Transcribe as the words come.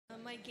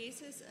My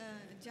case is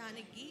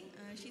Janaki.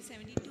 She's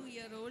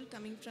 72-year-old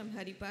coming from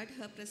Haripad.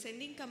 Her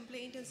presenting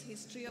complaint is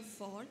history of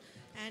fall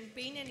and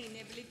pain and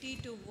inability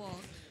to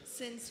walk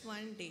since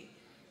one day.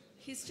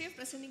 History of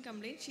presenting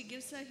complaint, she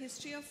gives a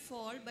history of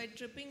fall by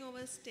tripping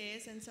over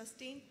stairs and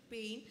sustained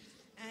pain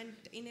and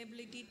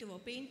inability to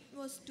walk. Pain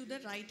was to the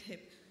right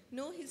hip.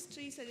 No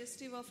history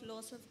suggestive of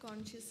loss of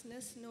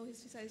consciousness, no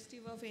history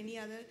suggestive of any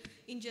other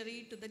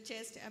injury to the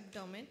chest,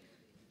 abdomen.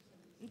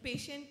 The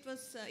patient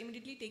was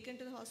immediately taken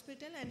to the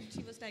hospital and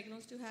she was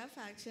diagnosed to have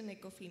fracture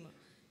neck of femur.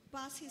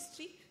 Past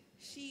history,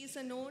 she is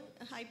a known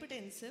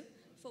hypertensive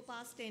for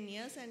past 10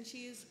 years and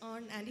she is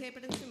on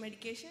antihypertensive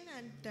medication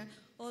and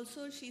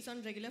also she is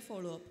on regular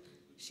follow-up.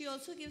 She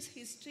also gives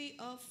history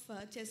of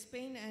chest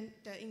pain and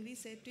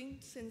increased sweating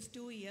since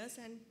 2 years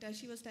and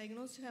she was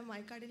diagnosed to have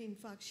myocardial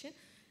infarction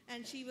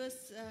and she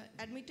was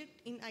admitted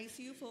in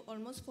ICU for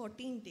almost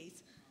 14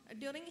 days.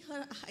 During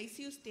her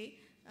ICU stay,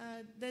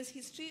 there's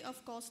history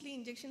of costly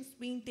injections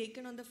being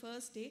taken on the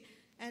first day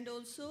and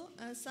also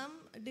some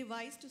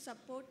device to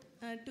support,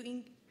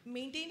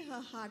 maintain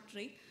her heart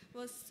rate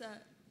was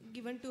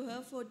given to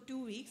her for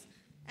 2 weeks,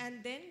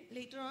 and then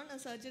later on a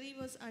surgery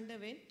was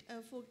underwent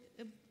for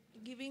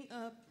giving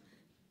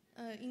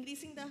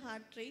increasing the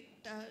heart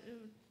rate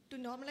to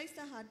normalize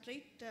the heart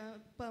rate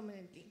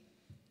permanently.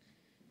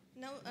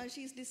 Now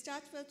she is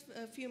discharged with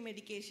a few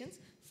medications.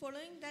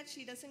 Following that,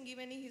 she doesn't give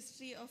any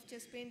history of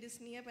chest pain,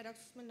 dyspnea,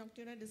 paroxysmal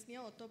nocturnal dyspnea,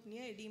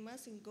 orthopnea, edema,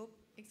 syncope,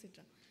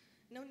 etc.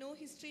 Now, no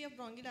history of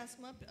bronchial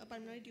asthma,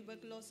 pulmonary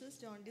tuberculosis,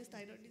 jaundice,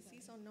 thyroid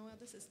disease, or no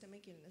other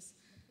systemic illness.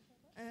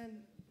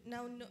 And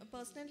now, no,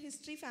 personal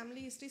history,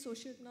 family history,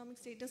 socioeconomic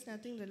status,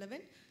 nothing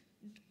relevant.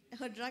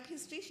 Her drug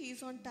history, she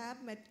is on tab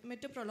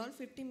metoprolol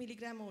 50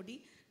 milligram OD,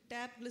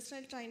 tab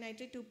glyceryl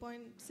trinitrate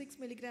 2.6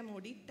 milligram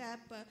OD, tab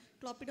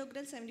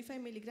clopidogrel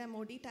 75 milligram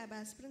OD, tab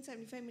aspirin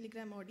 75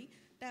 milligram OD,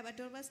 tab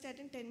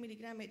atorvastatin 10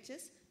 milligram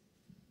HS.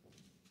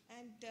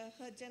 And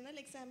her general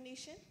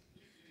examination,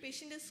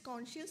 patient is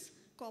conscious,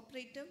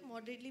 cooperative,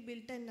 moderately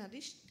built and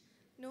nourished.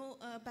 No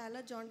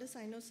pallor, jaundice,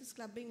 cyanosis,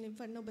 clubbing,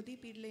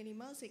 lymphadenopathy, pedal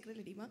edema, sacral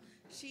edema.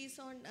 She is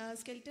on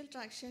skeletal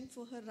traction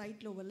for her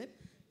right lower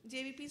lip.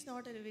 JVP is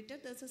not elevated.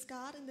 There's a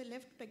scar in the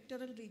left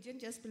pectoral region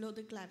just below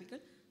the clavicle.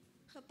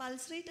 Her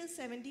pulse rate is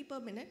 70 per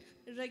minute,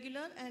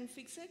 regular and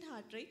fixed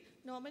heart rate,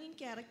 normal in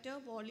character,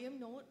 volume,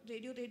 no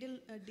radial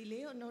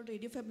delay or no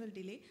radiofemoral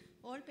delay.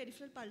 All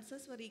peripheral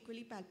pulses were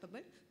equally palpable.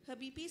 Her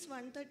BP is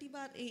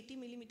 130/80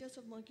 millimeters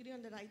of mercury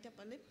on the right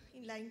upper lip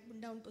in lying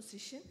down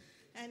position.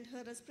 And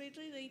her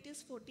respiratory rate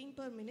is 14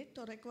 per minute,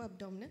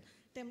 thoraco-abdominal.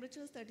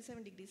 Temperature is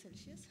 37 degrees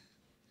Celsius.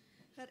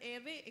 Her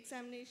airway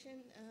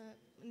examination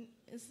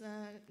is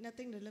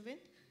nothing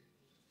relevant.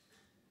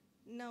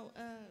 Now,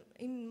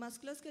 in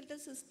musculoskeletal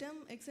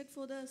system, except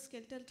for the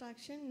skeletal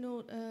traction,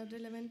 no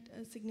relevant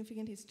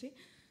significant history.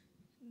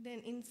 Then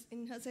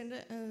in her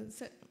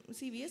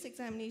CVS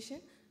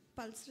examination,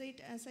 pulse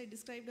rate, as I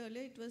described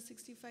earlier, it was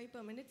 65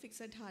 per minute,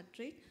 fixed heart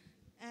rate.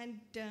 And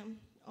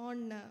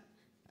on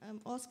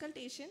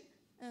auscultation,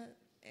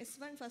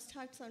 S1, first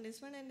heart sound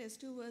S1 and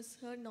S2 was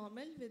heard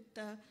normal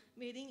with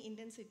varying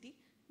intensity.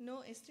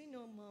 No S3,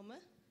 no murmur.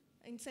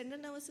 In central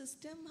nervous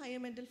system, higher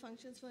mental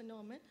functions were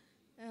normal.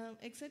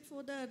 Except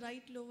for the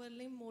right lower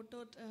limb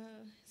motor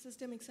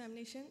system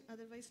examination,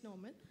 otherwise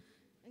normal.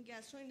 And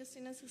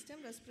gastrointestinal system,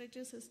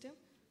 respiratory system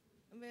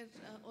were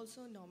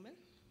also normal.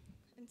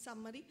 In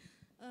summary,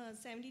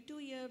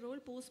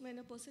 72-year-old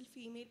postmenopausal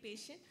female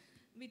patient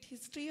with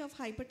history of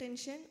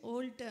hypertension,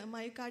 old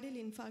myocardial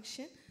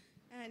infarction,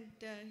 and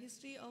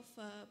history of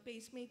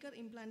pacemaker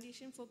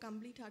implantation for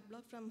complete heart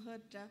block from her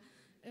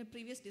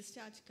previous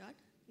discharge card.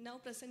 Now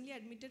presently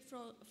admitted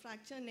for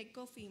fracture neck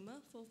of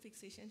femur for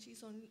fixation.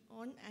 She's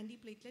on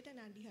antiplatelet and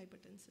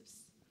antihypertensives.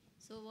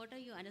 So what are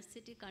your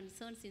anesthetic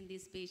concerns in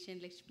this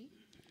patient, Lakshmi?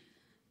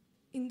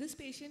 In this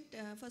patient,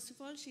 first of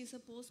all, she's a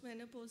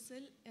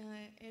postmenopausal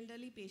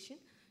elderly patient.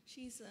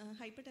 She's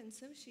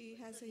hypertensive. She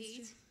has a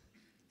history,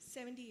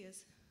 70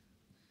 years.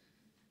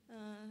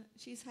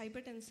 She's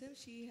hypertensive.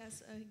 She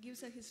has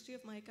gives a history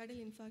of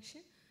myocardial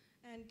infarction,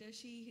 and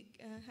she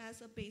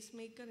has a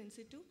pacemaker in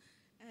situ.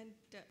 And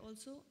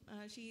also,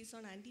 she is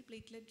on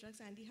antiplatelet drugs,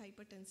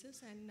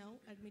 antihypertensives, and now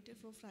admitted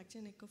for fracture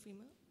neck of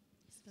femur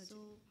surgery.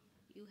 So,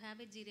 you have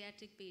a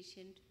geriatric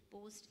patient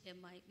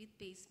post-MI with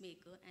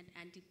pacemaker and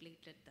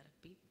antiplatelet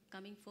therapy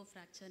coming for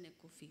fracture neck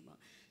of femur.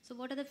 So,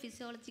 what are the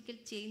physiological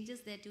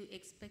changes that you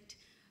expect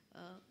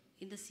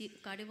in the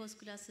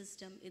cardiovascular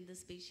system in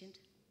this patient?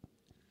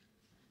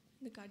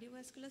 The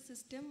cardiovascular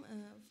system,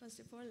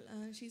 first of all,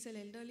 she's an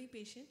elderly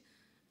patient.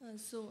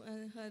 So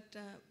her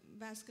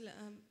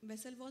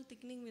vessel wall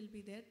thickening will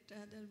be there.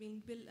 There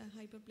will be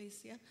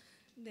hyperplasia,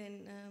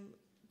 then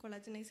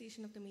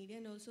collagenization of the media,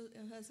 and also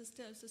her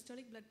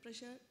systolic blood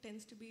pressure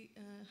tends to be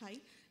high,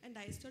 and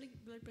diastolic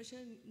blood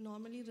pressure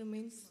normally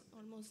remains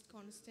almost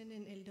constant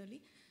in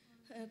elderly.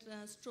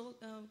 Her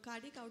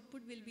cardiac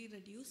output will be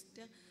reduced.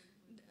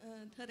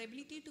 Her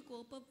ability to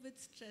cope up with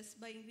stress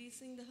by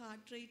increasing the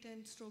heart rate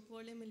and stroke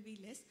volume will be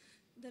less.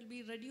 There'll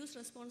be reduced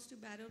response to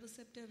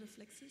baroreceptor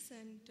reflexes,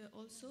 and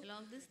also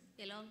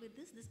Along with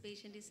this, this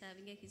patient is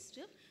having a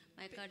history of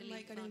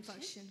myocardial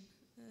infarction.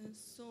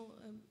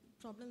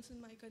 Problems in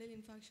myocardial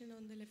infarction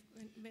on the left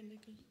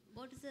ventricle.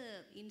 What is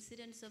the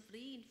incidence of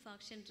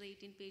reinfarction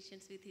rate in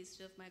patients with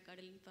history of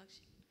myocardial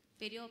infarction?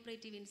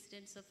 Perioperative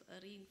incidence of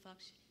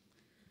reinfarction.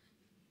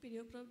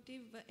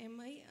 Perioperative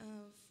MI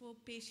for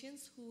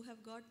patients who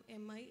have got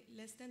MI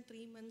less than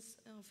 3 months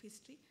of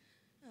history,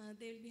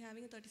 they will be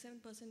having a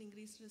 37%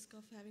 increased risk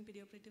of having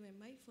perioperative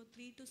MI. For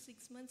 3 to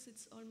 6 months,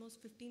 it's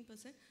almost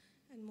 15%,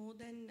 and more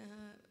than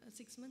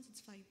 6 months,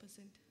 it's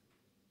 5%.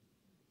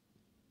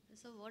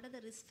 So what are the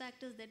risk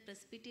factors that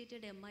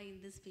precipitated MI in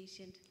this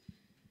patient?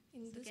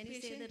 Can you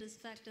say the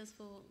risk factors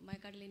for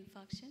myocardial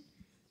infarction?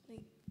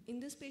 In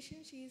this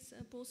patient, she is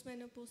a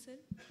postmenopausal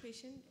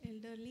patient,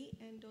 elderly,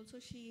 and also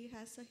she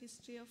has a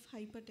history of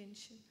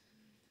hypertension,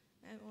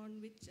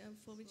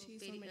 for which she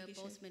is on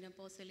medication.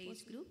 Postmenopausal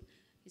age group,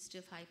 history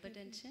of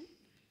hypertension.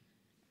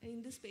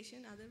 In this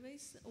patient,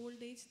 otherwise,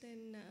 old age,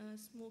 then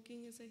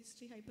smoking is a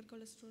history,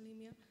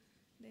 hypercholesterolemia.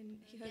 Then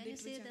can you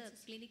say the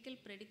clinical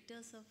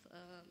predictors of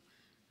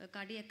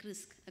cardiac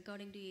risk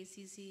according to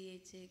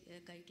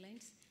ACC/AHA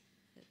guidelines?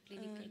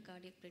 Clinical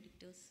cardiac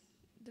predictors.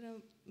 There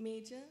are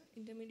major,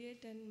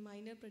 intermediate, and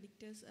minor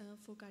predictors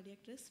for cardiac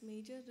risk.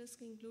 Major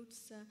risk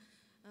includes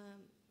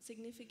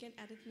significant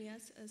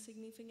arrhythmias,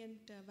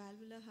 significant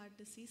valvular heart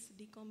disease,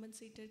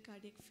 decompensated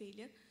cardiac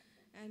failure,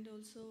 and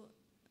also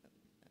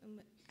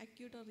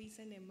acute or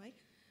recent MI.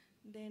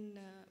 Then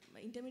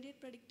intermediate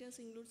predictors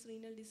includes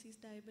renal disease,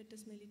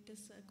 diabetes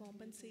mellitus,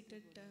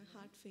 compensated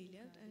heart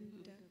failure,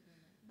 and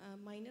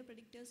minor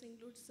predictors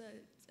includes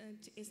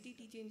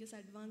SDT changes,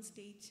 advanced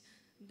stage,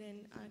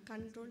 then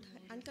uncontrolled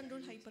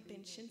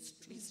hypertension,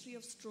 history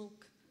of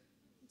stroke,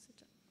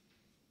 etc.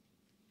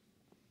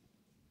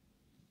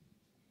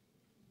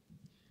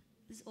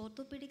 This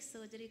orthopedic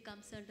surgery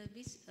comes under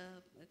which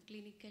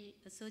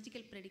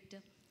surgical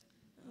predictor?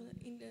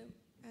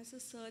 As a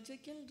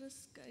surgical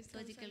risk,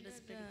 surgical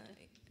risk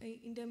predictor.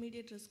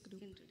 Intermediate risk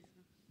group.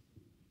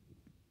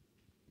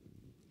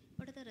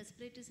 What are the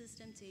respiratory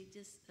system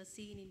changes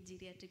seen in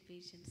geriatric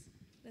patients?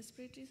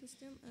 Respiratory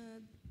system,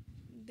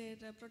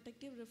 their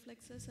protective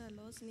reflexes are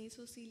lost,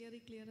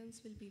 nasociliary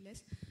clearance will be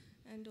less,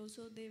 and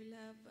also they will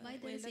have... Why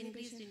there is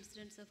increased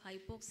incidence of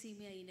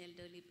hypoxemia in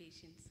elderly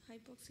patients?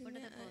 Hypoxemia, what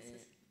are the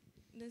causes?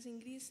 There's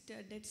increased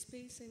dead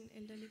space in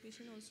elderly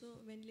patient, also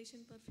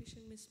ventilation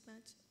perfusion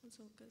mismatch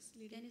also occurs.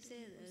 Can you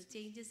say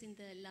changes in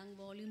the lung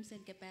volumes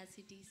and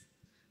capacities?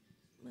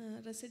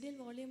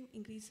 Residual volume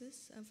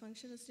increases,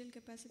 functional residual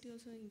capacity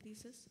also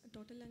increases,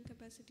 total lung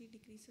capacity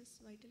decreases,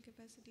 vital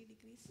capacity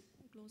decrease,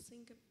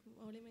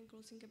 volume and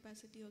closing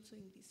capacity also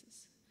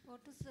increases. What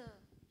is the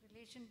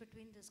relation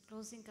between this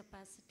closing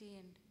capacity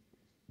and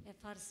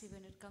FRC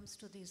when it comes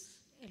to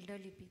these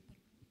elderly people?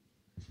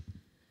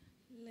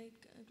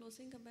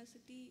 Closing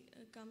capacity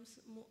comes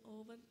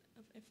over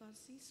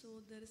FRC,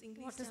 so there is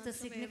increased what is chance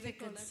the of airway significance?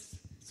 collapse.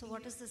 So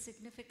what is the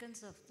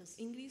significance of this?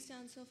 Increased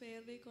chance of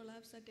airway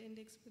collapse at end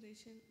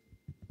expiration.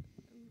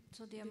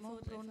 So they are more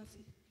prone.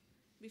 FRC.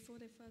 Before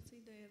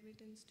FRC, the airway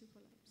tends to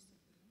collapse.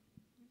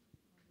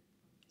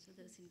 So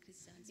there is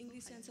increased chance.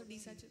 Increased chance of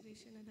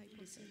desaturation and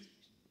hypoxemia.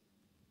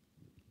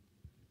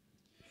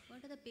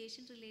 What are the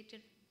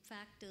patient-related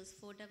factors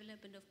for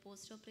development of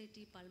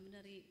postoperative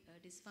pulmonary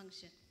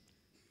dysfunction?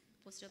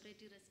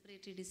 Postoperative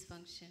respiratory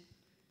dysfunction.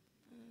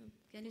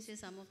 Can you say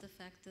some of the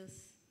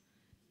factors?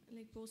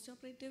 Like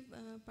postoperative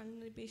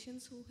pulmonary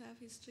patients who have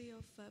history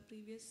of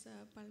previous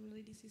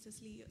pulmonary diseases,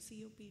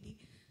 COPD,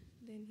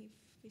 then if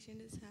patient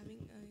is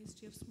having a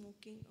history of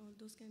smoking, all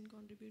those can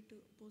contribute to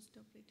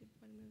postoperative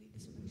pulmonary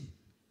dysfunction.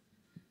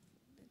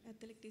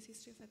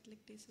 History of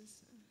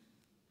atelectasis.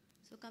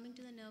 So coming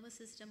to the nervous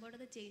system, what are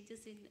the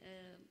changes in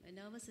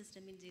nervous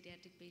system in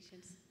geriatric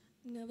patients?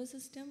 Nervous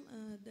system,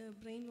 the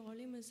brain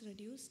volume is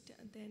reduced,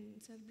 then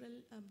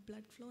cerebral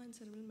blood flow and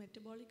cerebral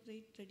metabolic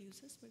rate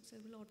reduces, but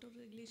cerebral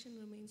autoregulation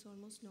remains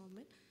almost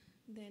normal.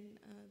 Then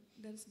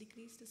there is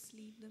decreased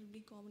sleep, there will be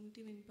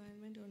cognitive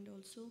impairment, and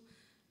also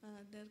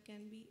there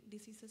can be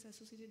diseases,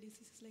 associated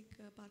diseases like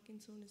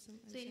Parkinsonism.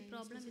 So any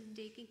problem with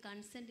taking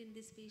consent in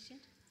this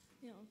patient?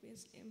 Yeah,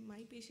 obviously.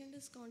 My patient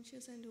is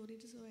conscious and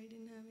oriented, so I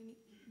didn't have any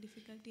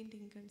difficulty in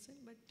taking consent.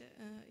 But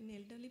in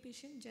elderly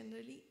patient,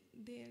 generally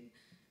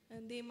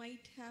they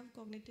might have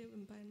cognitive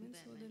impairment,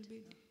 so there will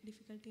be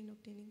difficulty in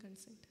obtaining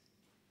consent.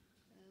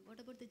 What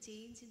about the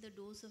change in the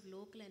dose of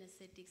local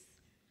anesthetics?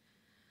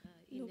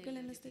 Local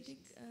anesthetic,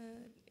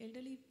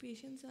 elderly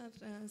patients are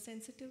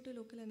sensitive to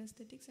local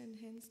anesthetics, and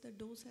hence the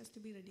dose has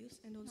to be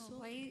reduced. And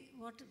also,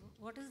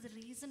 what is the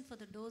reason for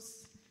the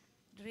dose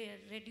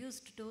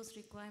reduced dose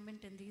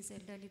requirement in these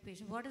elderly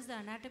patients? What is the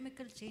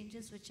anatomical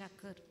changes which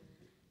occur?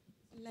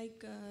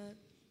 Like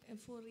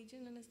for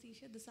regional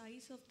anesthesia, the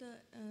size of the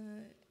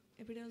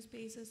epidural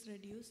space is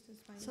reduced. The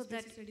spinal so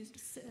space that is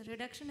reduced.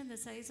 Reduction in the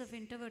size of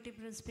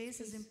intervertebral space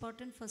is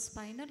important for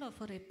spinal or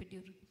for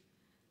epidural?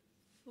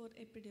 For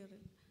epidural.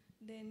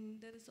 Then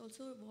there is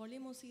also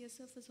volume of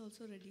CSF is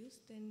also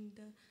reduced. Then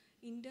the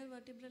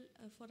intervertebral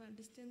for a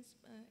distance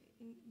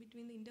in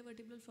between the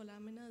intervertebral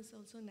foramina is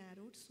also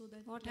narrowed, so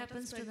that what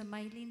happens to the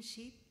myelin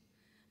sheath?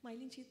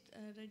 Myelin sheath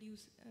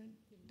reduce,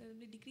 there will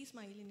be decreased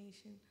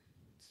myelination.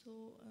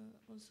 So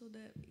also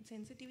the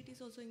sensitivity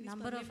is also increased.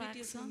 Number of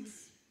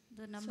axons,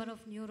 the number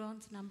of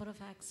neurons, number of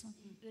axons.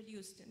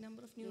 Reduced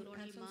number of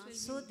neuronal mass.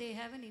 So they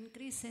have an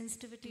increased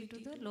sensitivity to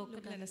the local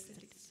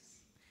anesthetics.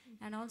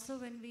 And also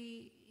when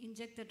we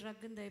inject the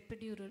drug in the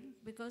epidural,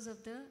 because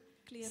of the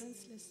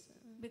clearanceless,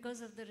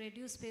 because of the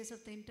reduced space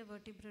of the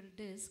intervertebral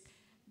disc,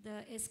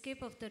 the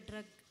escape of the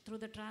drug through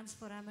the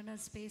transforaminal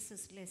space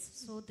is less.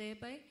 So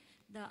thereby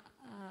the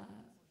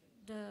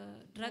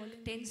drug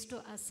tends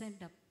to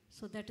ascend up.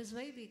 So that is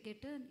why we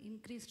get an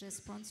increased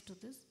response to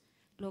this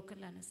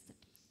local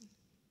anesthetic.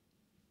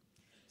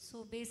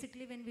 So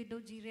basically when we do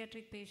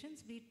geriatric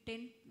patients,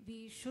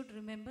 we should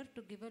remember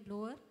to give a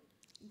lower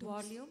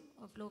volume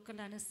of local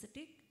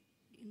anesthetic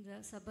in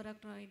the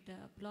subarachnoid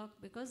block,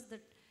 because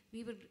that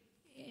we will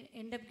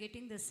end up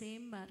getting the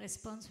same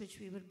response which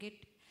we will get.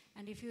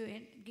 And if you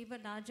give a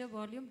larger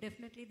volume,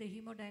 definitely the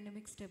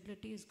hemodynamic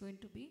stability is going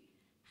to be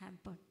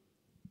hampered.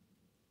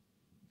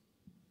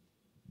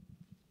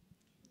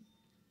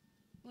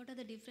 What are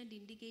the different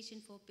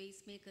indications for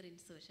pacemaker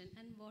insertion,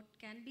 and what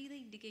can be the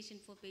indication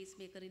for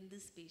pacemaker in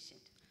this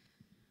patient?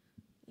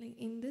 Like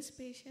in this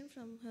patient,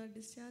 from her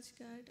discharge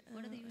card,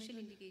 What are the usual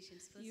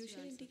indications? First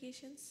usual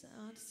indications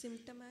are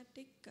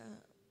symptomatic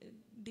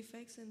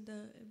defects in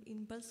the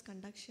impulse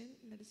conduction,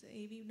 that is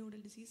AV nodal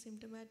disease,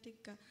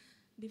 symptomatic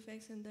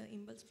defects in the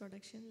impulse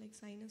production like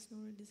sinus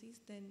nodal disease,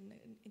 then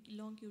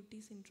long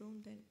QT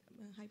syndrome, then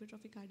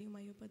hypertrophic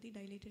cardiomyopathy,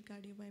 dilated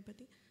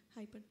cardiomyopathy,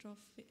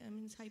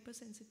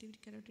 hypersensitivity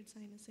carotid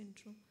sinus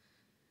syndrome.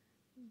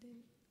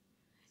 Then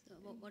so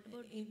what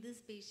about in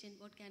this patient,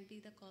 what can be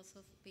the cause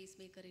of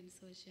pacemaker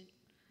insertion?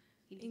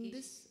 In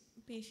this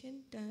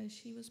patient,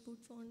 she was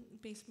put on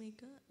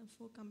pacemaker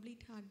for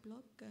complete heart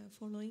block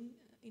following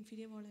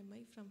inferior wall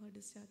MI from her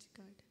discharge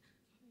card.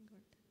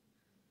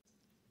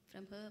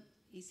 From her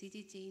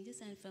ECG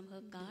changes and from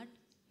her card,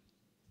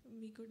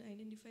 we could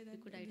identify that. we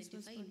could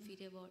identify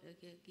inferior wall,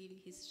 giving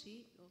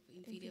history of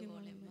inferior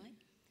wall MI.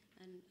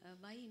 And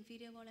why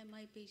inferior wall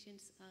MI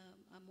patients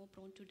are more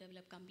prone to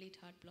develop complete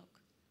heart block?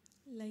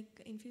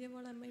 Like inferior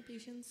wall MI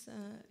patients,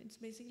 it's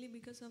basically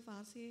because of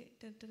RCA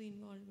tertiary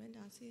involvement.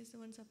 RCA is the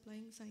one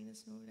supplying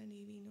sinus node and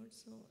AV node,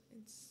 so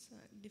its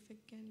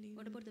defect can lead.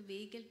 What about the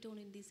vagal tone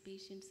in these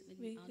patients?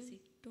 Vagal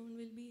tone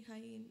will be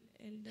high in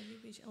elderly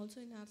patients.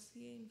 Also in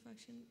RCA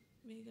infarction,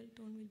 vagal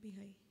tone will be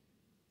high.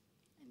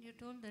 And you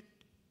told that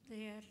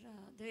they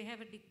have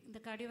the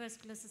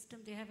cardiovascular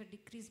system, they have a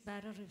decreased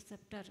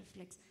baroreceptor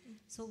reflex.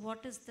 So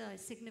what is the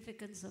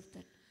significance of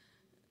that?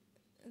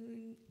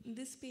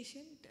 This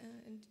patient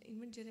and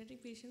even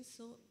geriatric patients,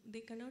 so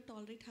they cannot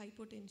tolerate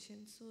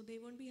hypotension, so they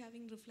won't be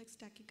having reflex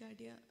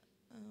tachycardia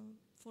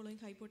following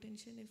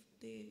hypotension if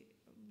they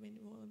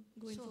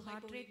going so for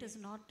heart rate is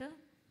not a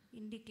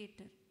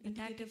indicator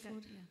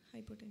for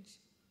hypotension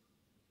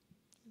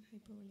or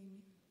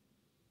hypovolemia.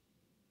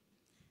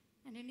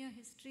 And in your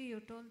history you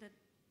told that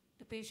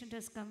the patient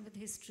has come with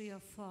history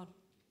of fall.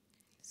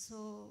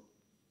 So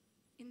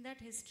in that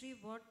history,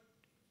 what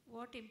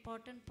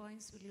important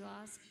points will you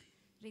ask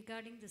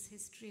regarding this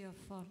history of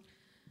fall?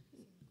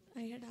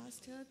 I had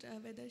asked her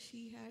whether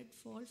she had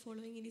fall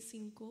following any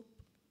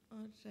syncope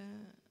or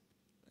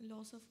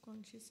loss of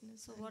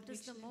consciousness. So what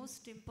is the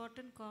most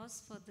important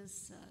cause for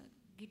this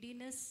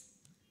giddiness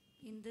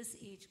in this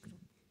age group?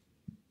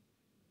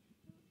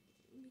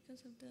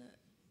 Because of the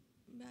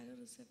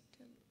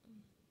baroreceptor.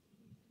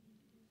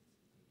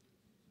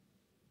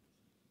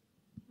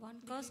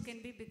 One cause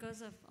can be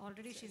because of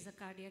already she's a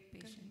cardiac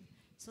patient.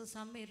 So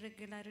some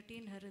irregularity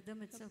in her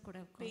rhythm itself could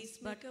have caused.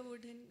 Pacemaker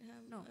wouldn't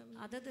have. No,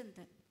 other than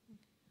that.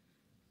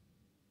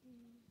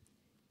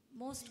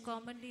 Most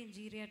commonly in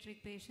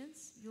geriatric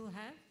patients, you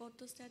have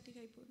orthostatic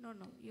hypotension. No,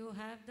 you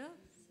have the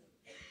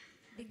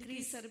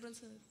decreased cerebral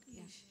circulation.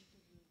 Yeah.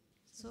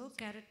 So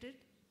carotid.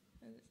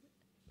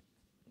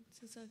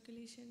 So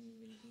circulation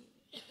will be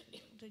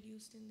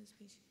reduced in this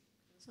patient.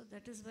 So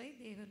that is why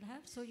they will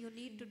have. So you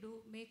need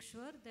to make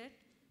sure that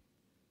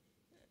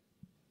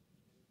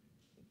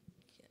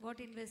what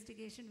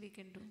investigation we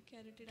can do.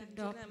 Carotid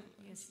angiogram.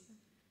 Yes.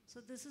 So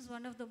this is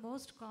one of the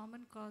most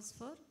common cause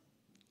for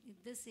in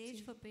this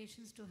age for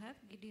patients to have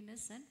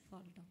giddiness and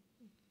fall down.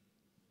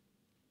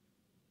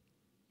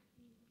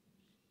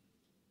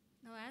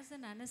 Now as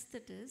an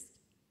anesthetist,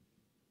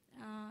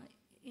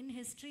 in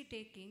history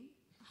taking,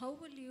 how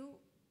will you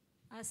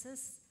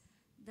assess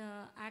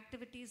the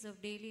activities of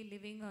daily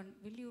living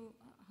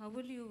how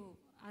will you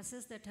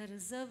assess that her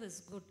reserve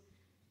is good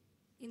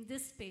in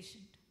this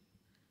patient?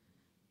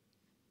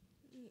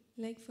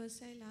 Like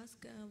first I'll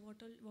ask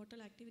what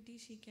all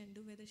activities she can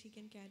do, whether she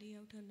can carry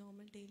out her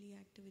normal daily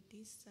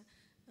activities.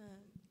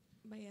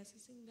 By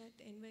assessing that,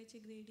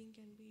 NYHA grading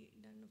can be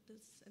done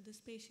of this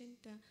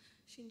patient.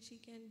 Since she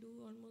can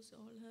do almost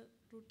all her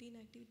routine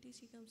activities,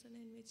 she comes on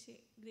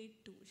NYHA grade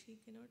 2. She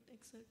cannot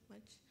exert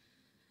much.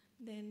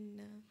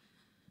 Then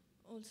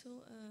Also,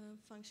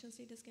 functional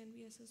status can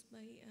be assessed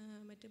by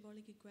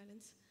metabolic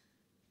equivalence.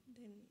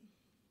 Then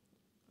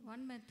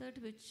one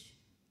method which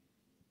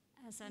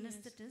as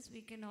anesthetists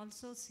we can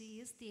also see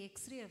is the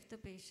X-ray of the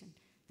patient,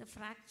 the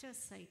fracture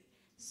site.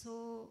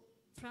 So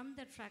from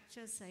that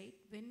fracture site,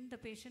 when the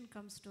patient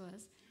comes to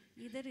us,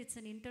 either it's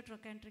an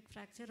intertrochanteric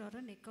fracture or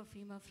a neck of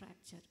femur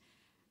fracture.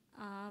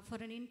 For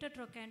an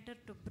intertrochanter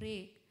to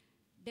break,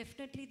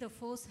 definitely the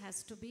force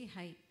has to be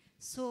high.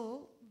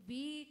 So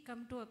we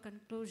come to a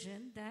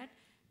conclusion that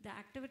the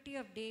activity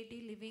of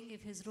daily living,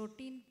 if his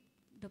routine,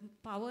 the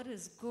power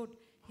is good,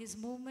 his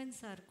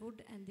movements are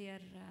good and they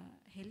are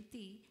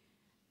healthy,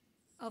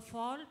 a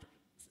fall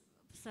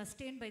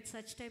sustained by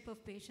such type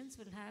of patients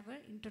will have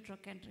an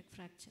intertrochanteric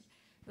fracture.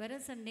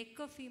 Whereas a neck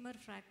of femur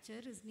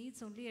fracture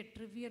needs only a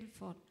trivial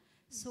fall.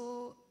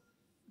 So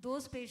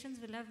those patients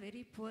will have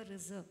very poor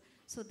reserve.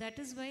 So that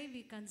is why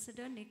we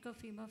consider neck of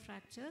femur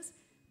fractures,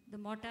 the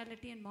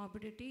mortality and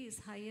morbidity is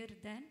higher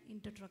than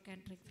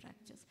intertrochanteric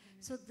fractures.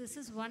 So this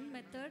is one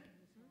method,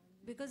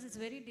 because it's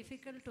very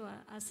difficult to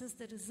assess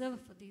the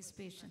reserve for these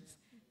patients.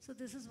 So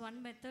this is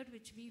one method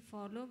which we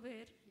follow,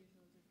 where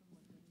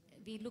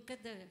we look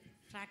at the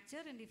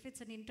fracture, and if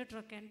it's an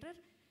intertrochanter,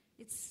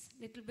 it's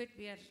little bit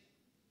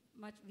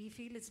we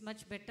feel it's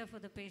much better for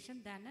the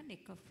patient than a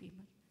neck of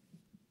femur.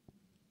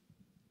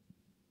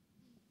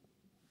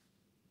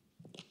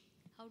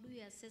 How do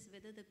you assess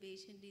whether the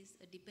patient is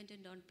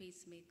dependent on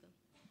pacemaker?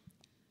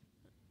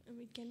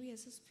 It can be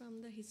assessed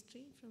from the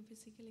history, from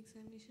physical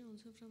examination,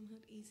 also from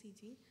her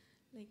ECG.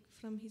 Like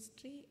from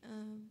history,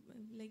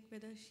 like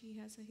whether she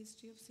has a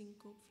history of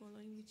syncope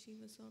following which she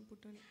was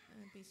put on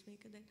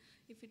pacemaker. Then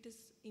if it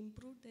is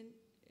improved, then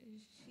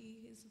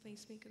his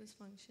pacemaker is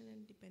function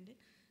and dependent.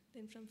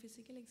 Then from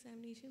physical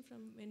examination,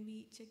 from when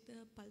we check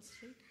the pulse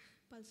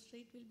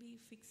rate will be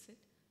fixed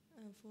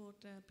for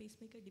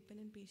pacemaker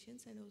dependent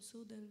patients, and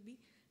also there will be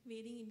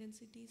varying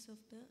intensities of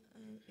the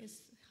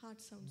heart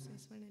sounds,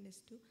 S1 and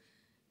S2.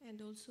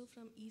 And also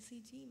from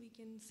ECG, we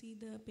can see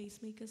the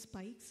pacemaker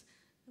spikes.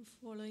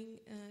 Following,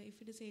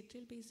 if it is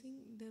atrial pacing,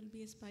 there will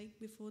be a spike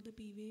before the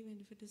P wave,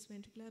 and if it is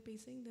ventricular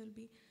pacing, there will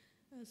be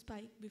a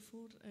spike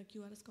before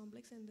QRS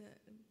complex, and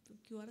the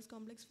QRS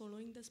complex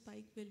following the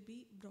spike will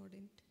be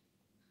broadened.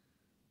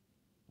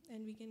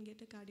 And we can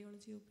get a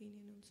cardiology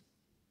opinion also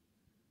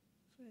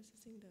for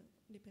assessing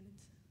the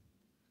dependence.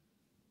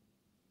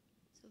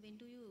 So when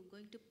do you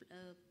going to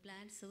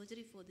plan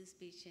surgery for this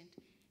patient?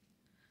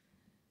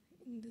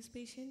 In this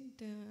patient,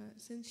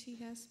 since she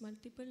has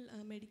multiple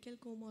medical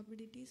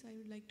comorbidities, I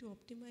would like to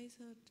optimize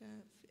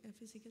her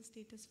physical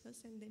status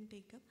first and then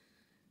take up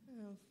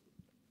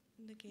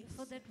the case.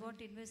 For that, what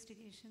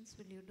investigations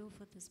will you do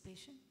for this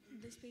patient?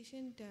 This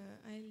patient,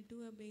 I'll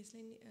do a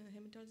baseline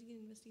hematological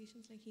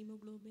investigations like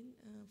hemoglobin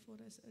for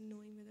us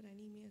knowing whether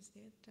anemia is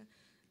there.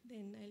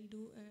 Then I'll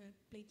do a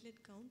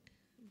platelet count,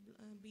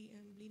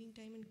 bleeding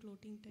time and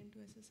clotting time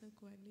to assess her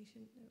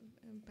coagulation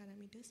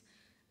parameters.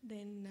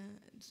 Then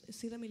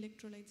serum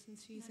electrolytes,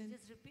 since she's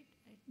just repeat.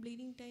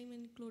 Bleeding time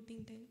and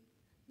clotting time.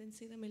 Then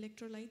serum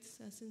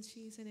electrolytes, since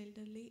she is an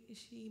elderly,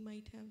 she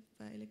might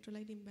have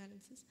electrolyte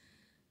imbalances.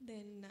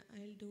 Then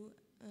I'll do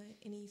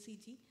an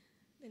ECG.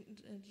 Then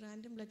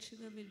random blood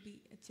sugar will be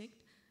checked.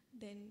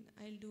 Then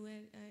I'll do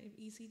an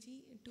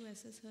ECG to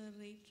assess her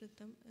rate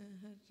rhythm,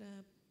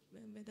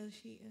 whether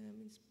she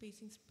means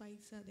pacing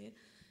spikes are there,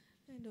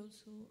 and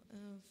also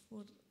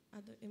for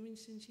other,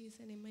 since she is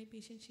an MI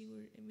patient, she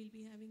will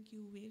be having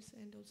Q waves,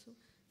 and also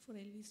for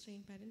LV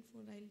strain pattern.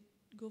 I'll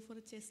go for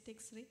a chest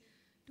X-ray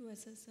to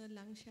assess her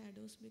lung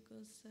shadows,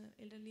 because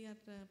elderly are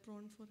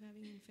prone for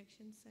having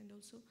infections, and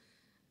also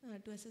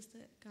to assess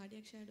the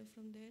cardiac shadow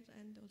from there,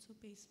 and also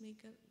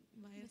pacemaker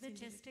wires. With the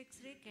chest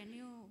X-ray, can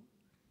you,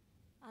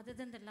 other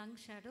than the lung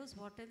shadows,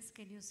 what else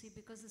can you see?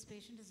 Because this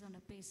patient is on a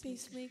pacemaker.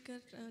 Pacemaker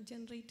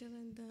generator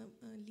and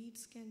the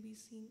leads can be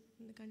seen.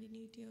 The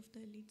continuity of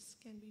the leads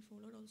can be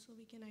followed. Also,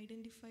 we can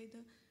identify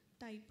the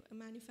type,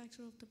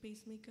 manufacturer of the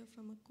pacemaker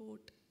from a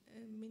code.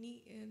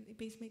 Many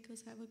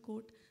pacemakers have a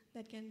code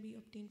that can be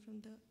obtained from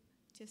the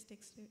chest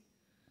X-ray.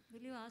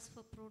 Will you ask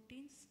for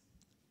proteins?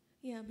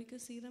 Yeah,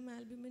 because serum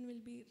albumin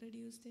will be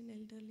reduced in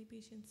elderly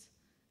patients,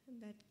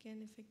 and that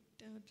can affect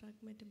drug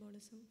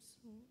metabolism.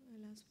 So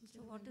I'll ask for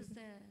serum what albumin. is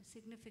the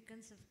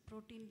significance if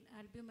protein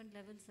albumin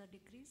levels are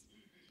decreased?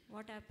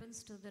 What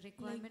happens to the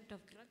requirement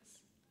of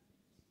drugs?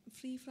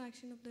 Free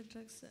fraction of the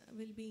drugs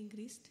will be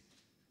increased.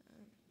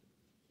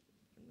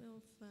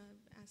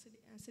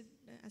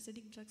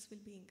 Acidic drugs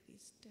will be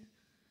increased.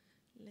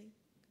 Like,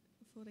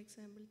 for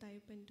example,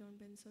 thiopentone,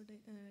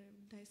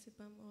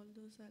 benzodiazepam, all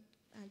those are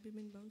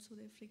albumin bound, so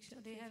their friction.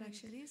 So they have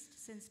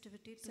increased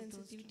sensitivity to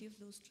of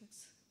those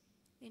drugs.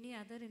 Any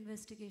other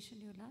investigation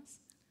you'll ask?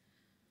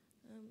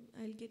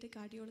 I'll get a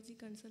cardiology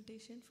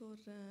consultation for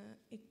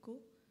echo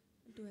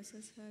to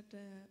assess her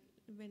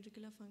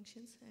ventricular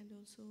functions, and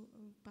also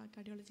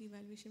cardiology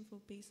evaluation for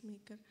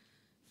pacemaker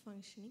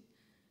functioning.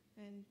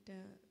 And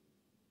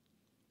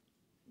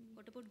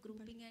what about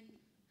grouping and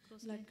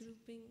cross blood match?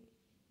 grouping?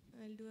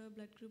 I'll do a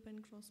blood group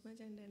and cross match,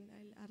 and then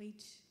I'll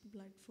arrange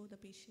blood for the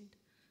patient.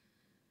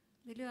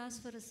 Will you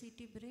ask for a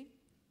CT brain?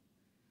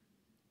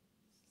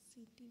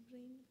 CT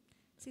brain.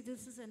 See,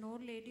 this is an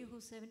old lady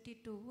who's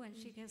 72 and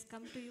she has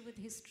come to you with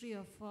history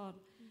of fall.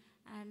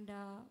 And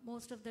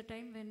most of the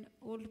time when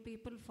old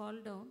people fall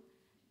down,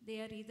 they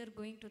are either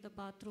going to the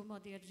bathroom or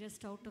they are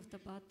just out of the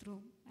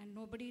bathroom, and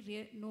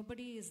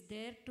nobody is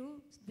there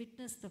to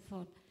witness the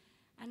fall.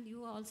 And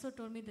you also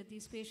told me that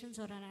these patients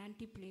are on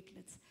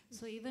antiplatelets.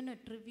 So even a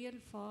trivial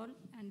fall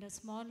and a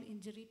small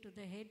injury to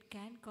the head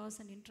can cause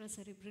an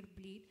intracerebral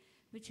bleed,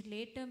 which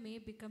later may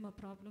become a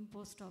problem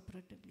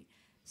post-operatively.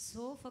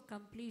 So for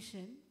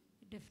completion,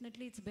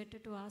 definitely it's better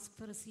to ask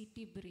for a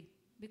CT brain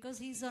because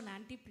he's on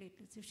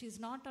antiplatelets. If she's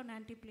not on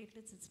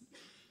antiplatelets, it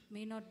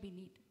may not be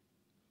needed.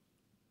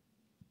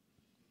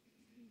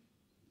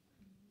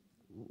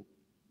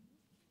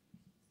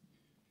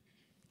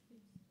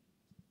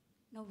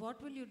 Now,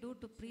 what will you do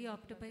to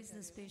pre-optimize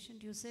this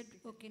patient? You said,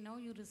 okay, now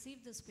you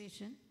receive this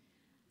patient.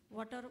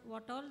 What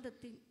all the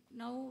things?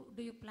 Now,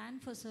 do you plan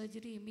for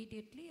surgery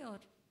immediately, or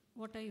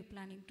what are you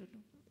planning to do?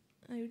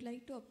 I would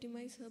like to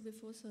optimize her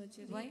before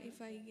surgery. Why?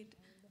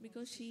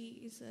 Because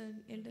she is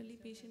an elderly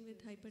patient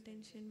with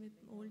hypertension, with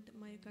old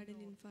myocardial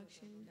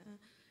infarction,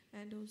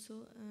 and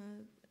also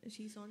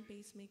she's on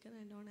pacemaker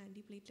and on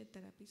antiplatelet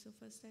therapy. So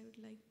first, I would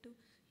like to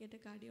get a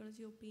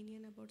cardiology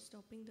opinion about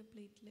stopping the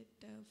platelet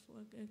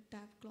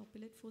TAV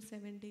clopilate for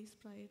 7 days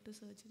prior to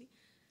surgery,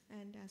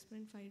 and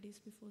aspirin 5 days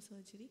before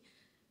surgery,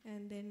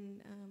 and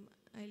then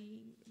I'll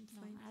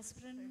find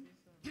aspirin.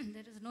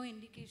 There is no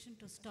indication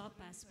to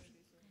stop aspirin.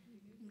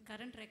 In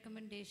current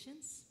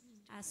recommendations,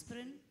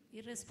 aspirin,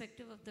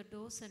 irrespective of the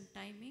dose and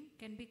timing,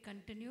 can be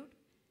continued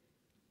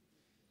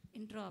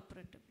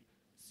intraoperatively.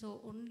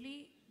 So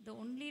the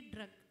only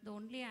drug, the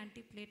only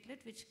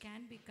antiplatelet which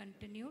can be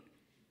continued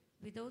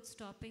without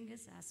stopping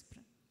is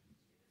aspirin.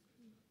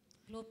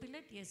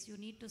 Clopilate, yes, you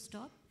need to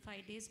stop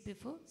 5 days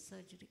before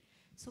surgery.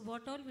 So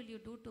what all will you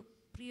do to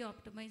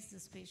pre-optimize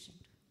this patient?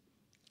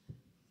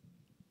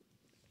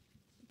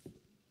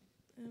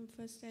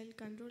 First, I'll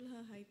control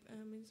her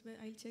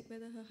I'll check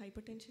whether her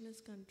hypertension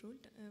is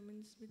controlled.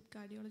 With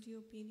cardiology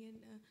opinion,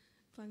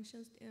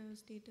 function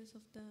status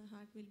of the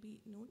heart will be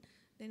known.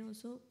 Then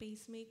also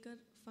pacemaker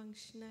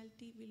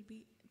functionality will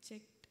be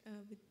checked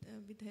with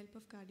the help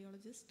of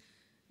cardiologist.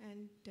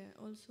 And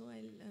also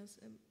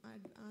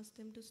I'll ask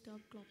them to stop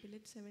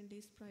clopilate 7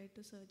 days prior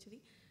to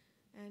surgery.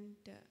 And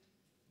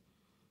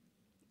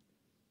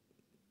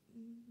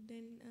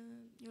then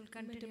you'll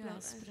continue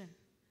aspirin.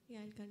 Yeah,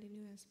 I'll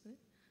continue aspirin.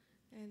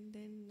 And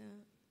then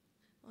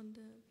on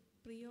the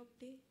pre-op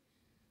day,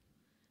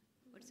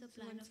 what's the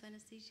plan of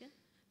anesthesia?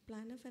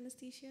 Plan of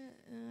anesthesia,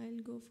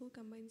 I'll go for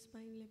combined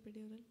spinal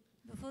epidural.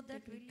 Before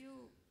that,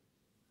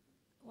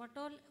 what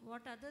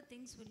other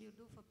things will you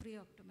do for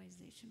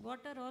pre-optimization?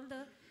 What are all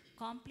the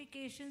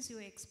complications you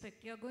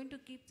expect? You're going to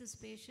keep this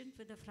patient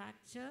with a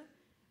fracture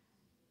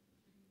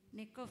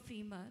neck of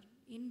femur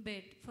in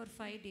bed for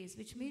 5 days,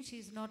 which means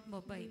she's not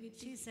mobile.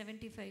 She's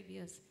 75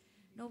 years.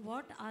 Now,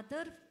 what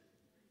other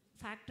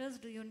factors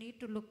do you need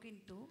to look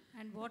into,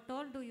 and what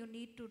all do you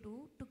need to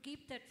do to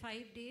keep that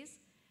 5 days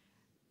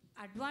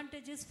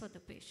advantages for the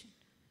patient?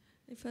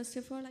 First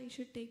of all, I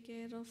should take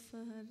care of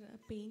her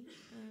pain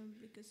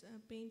because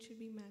pain should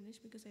be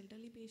managed, because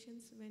elderly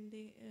patients, when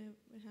they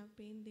have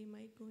pain, they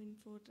might go in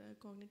for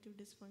cognitive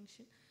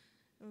dysfunction.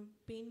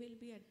 Pain will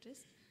be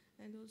addressed,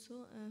 and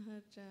also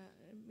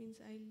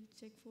I'll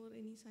check for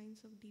any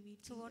signs of DVT.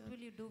 So what will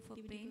you do for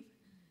DVT pain?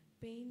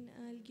 Pain,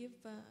 I'll give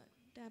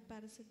tab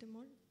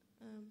paracetamol,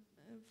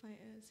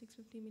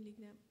 650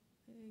 milligram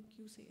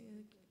QC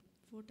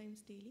 4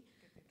 times daily.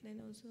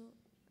 Then also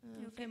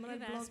you can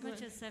give as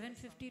much as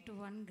 750 to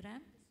 1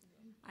 gram.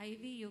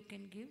 IV you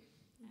can give,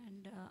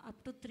 and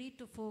up to 3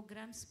 to 4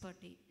 grams per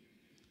day.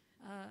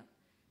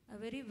 A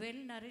very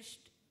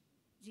well-nourished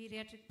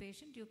geriatric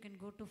patient, you can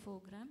go to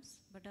 4 grams,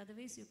 but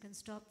otherwise you can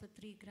stop with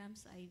 3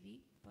 grams IV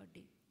per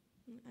day.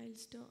 I'll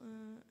stop.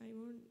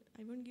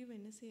 I won't give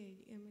NSAID.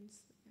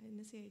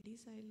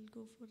 NSAIDs. I'll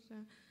go for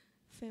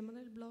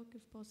femoral block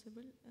if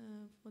possible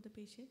for the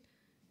patient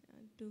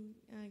to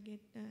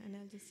get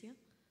analgesia.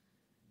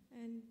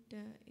 And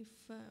if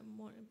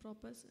more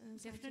proper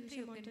definitely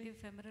you can give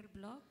femoral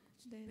block,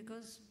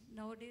 because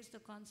nowadays the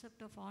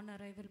concept of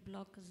on-arrival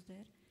block is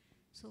there.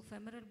 So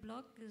femoral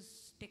block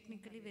is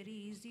technically very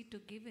easy to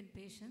give in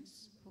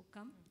patients who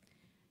come,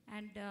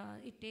 and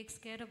it takes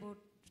care about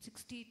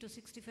 60 to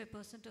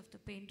 65% of the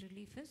pain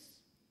relief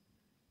is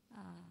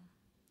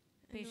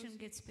patient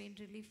gets pain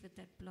relief with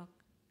that block.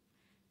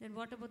 Then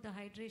what about the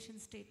hydration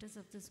status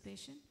of this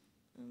patient?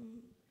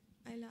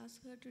 I'll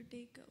ask her to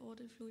take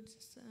oral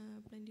fluids,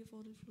 plenty of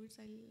oral fluids.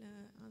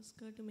 I'll ask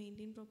her to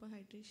maintain proper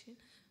hydration.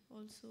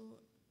 Also,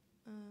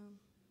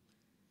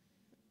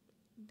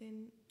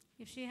 then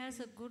if she has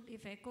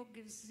if echo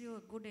gives you a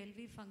good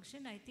LV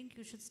function, I think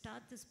you should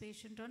start this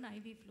patient on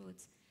IV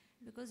fluids,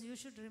 because you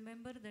should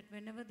remember that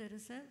whenever there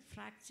is a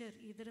fracture,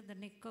 either in the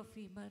neck of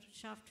femur,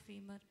 shaft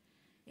femur,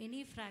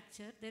 any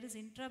fracture, there is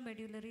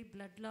intramedullary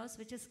blood loss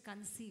which is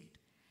concealed.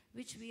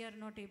 which we are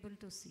not able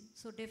to see.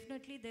 So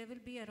definitely there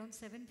will be around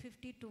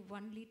 750 to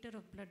 1 liter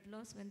of blood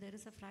loss when there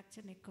is a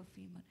fracture neck of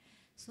femur.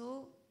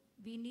 So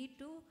we need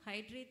to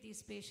hydrate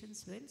these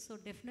patients well. So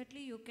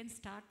definitely you can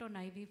start on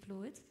IV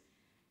fluids.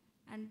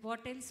 And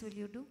what else will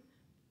you do?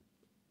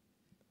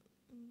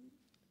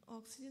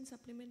 Oxygen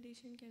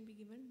supplementation can be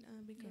given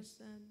because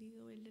the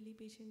elderly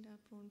patients are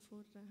prone for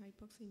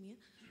hypoxemia.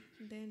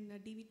 Then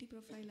DVT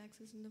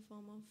prophylaxis in the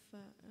form of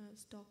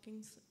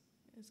stockings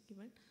is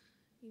given.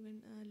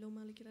 Even low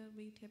molecular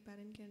weight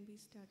heparin can be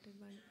started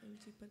 1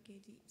 mg per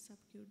kg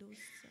sub-Q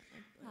dose.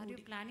 Are you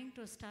planning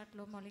to start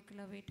low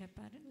molecular weight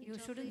heparin? You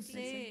shouldn't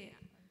say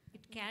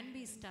it can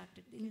be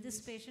started. In this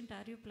patient,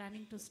 are you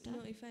planning to start?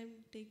 No, if I'm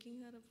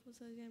taking her up for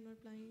surgery, I'm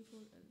not planning for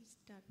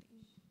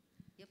starting.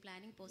 You're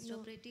planning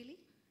post-operatively?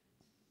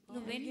 No,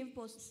 when you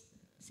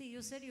see,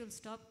 you said you'll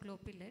stop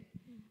Clopiled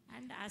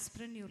and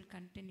aspirin you'll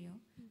continue.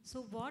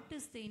 So what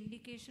is the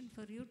indication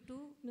for you to?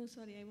 No,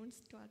 sorry, I won't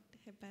start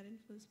heparin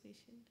for this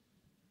patient.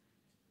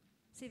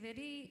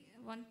 See,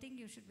 one thing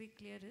you should be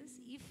clear is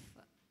if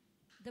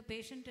the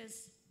patient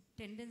has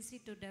tendency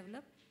to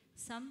develop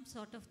some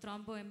sort of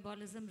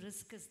thromboembolism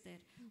risk is there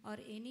or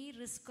any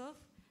risk of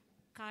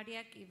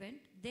cardiac event,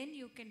 then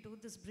you can do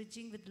this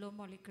bridging with low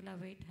molecular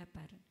weight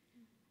heparin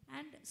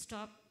and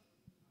stop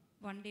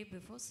 1 day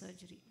before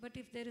surgery. But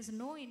if there is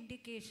no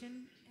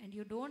indication and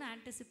you don't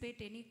anticipate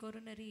any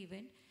coronary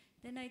event,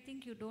 then I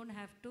think you don't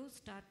have to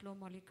start low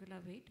molecular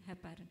weight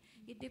heparin.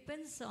 It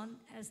depends on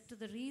as to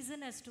the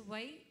reason as to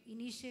why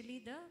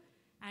initially the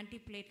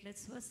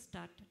antiplatelets were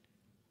started.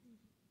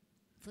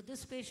 For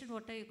this patient,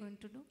 what are you going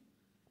to do?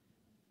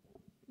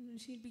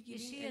 She'll be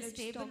giving Is she a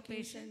stable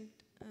patient?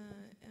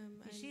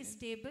 And, is she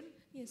stable?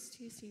 Yes,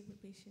 she is a stable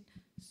patient.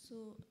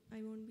 So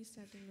I won't be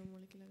starting low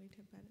molecular weight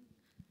heparin.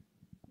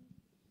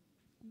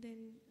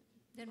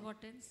 Then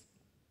what else?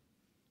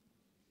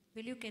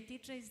 Will you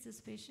catheterize this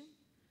patient?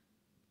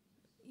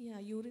 Yeah,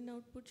 urine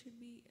output should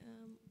be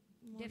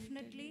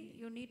definitely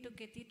you need to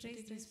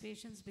catheterize these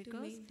patients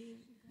because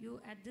you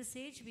at this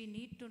age we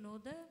need to know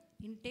the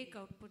intake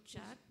output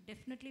chart.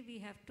 Definitely we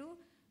have to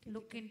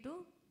look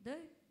into the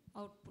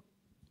output.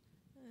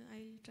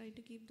 I'll try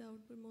to keep the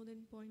output more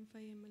than 0.5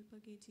 ml per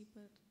kg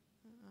per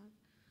hour.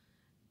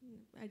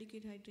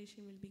 Adequate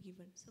hydration will be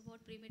given. So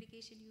what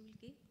pre-medication you will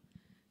give?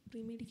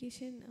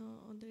 Pre-medication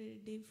on the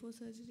day before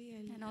surgery.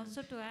 And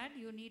also to add,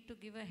 you need to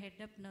give a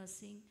head-up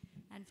nursing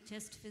and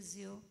chest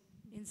physio,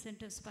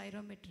 incentive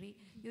spirometry.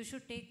 You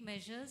should take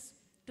measures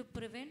to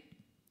prevent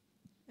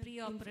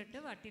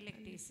preoperative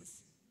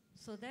atelectasis.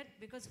 So that,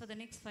 because for the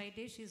next 5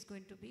 days she is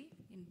going to be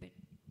in bed.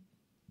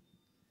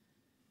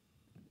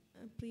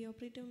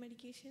 Preoperative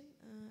medication,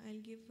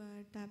 I'll give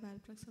tab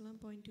alprazolam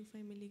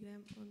 0.25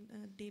 milligram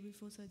on day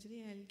before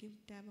surgery. I'll give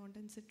tab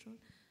ondansetron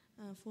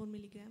 4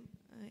 milligram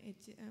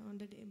on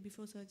the day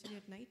before surgery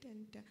at night,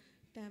 and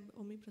tab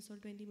omeprazole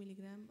 20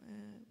 milligram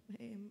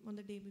on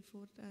the day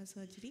before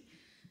surgery.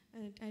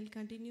 And I'll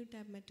continue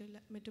tab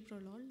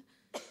metoprolol.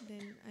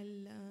 Then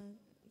I'll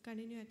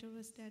continue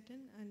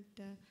atorvastatin and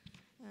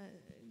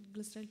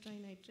glyceryl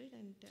trinitrate,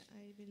 and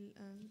I will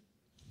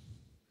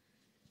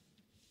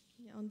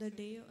on the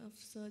day of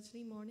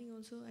surgery morning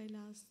also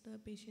I'll ask the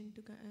patient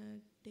to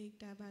take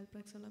tab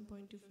alprazolam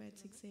 0.25 at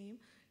 6 a.m.,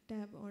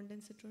 tab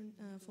ondansetron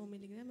 4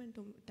 milligram, and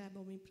tab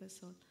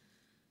omeprazole.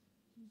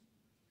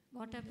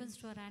 What happens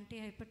to our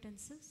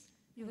antihypertensives?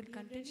 You will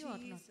continue or not?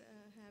 She is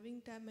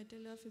having tab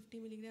metalor 50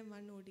 milligram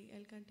 1 OD.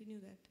 I'll continue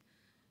that.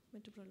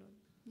 Metoprolol.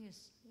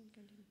 Yes. I'll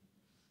continue.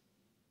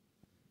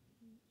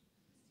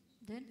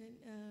 Then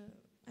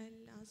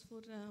I'll ask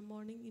for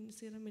morning in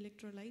serum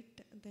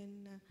electrolyte.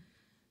 Then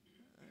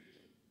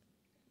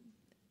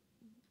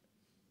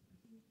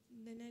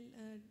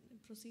I'll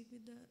proceed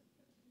with the.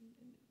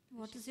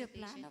 What is your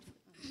plan?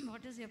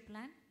 What is your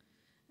plan?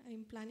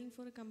 I'm planning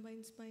for a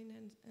combined spine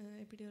and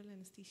epidural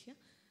anesthesia.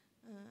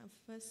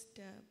 First,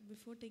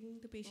 before taking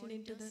the patient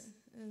into the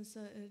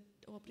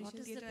operation what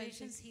is theatre, the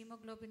patient's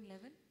hemoglobin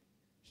level?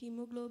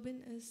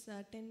 Hemoglobin is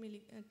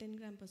 10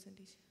 gram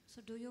percentage.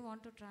 So do you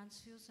want to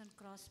transfuse and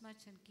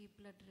cross-match and keep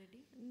blood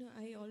ready? No,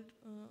 I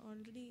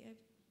already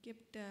have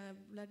kept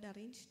blood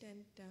arranged,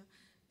 and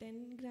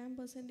 10 gram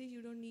percentage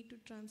you don't need to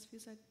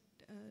transfuse at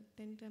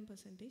 10 gram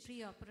percentage.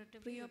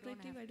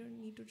 Pre-operative, I don't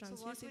need to transfuse.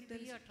 So what will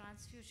be your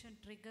transfusion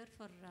trigger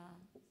for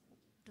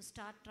to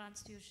start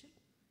transfusion?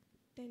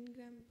 10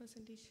 gram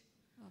percentage.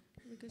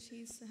 Okay. Because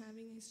she's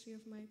having a history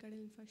of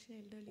myocardial infarction,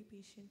 elderly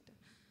patient,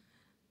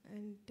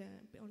 and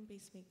on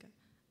pacemaker.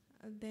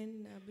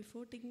 Then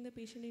before taking the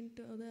patient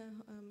into the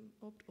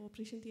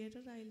operation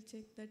theatre, I'll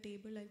check the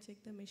table, I'll check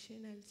the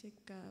machine, I'll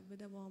check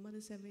whether warmer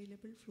is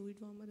available, fluid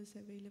warmer is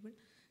available.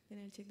 Then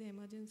I'll check the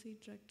emergency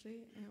drug tray,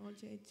 all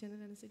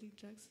general anesthetic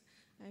drugs.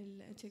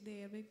 I'll check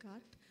the airway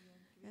cart,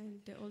 and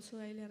also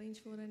I'll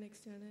arrange for an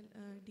external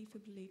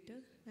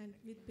defibrillator and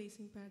with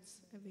pacing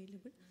pads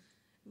available.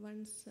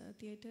 Once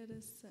theatre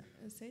is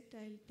set,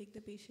 I'll take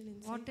the patient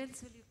inside. What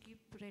else will you keep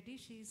ready?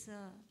 She's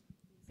a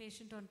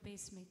patient on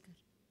pacemaker.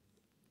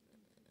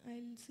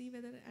 I'll see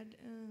whether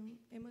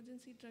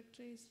emergency drug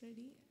tray is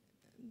ready.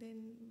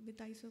 then with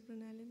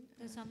isoprenalin.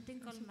 There's something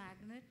called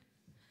magnet.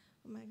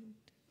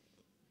 Magnet.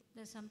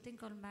 There's something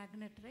called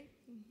magnet, right?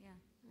 Yeah.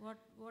 What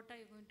are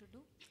you going to do?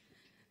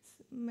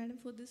 Madam,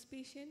 for this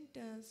patient,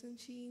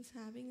 since she is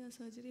having a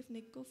surgery of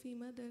neck of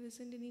femur, there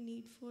isn't any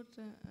need for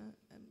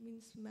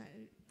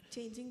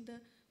changing the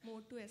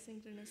mode to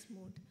asynchronous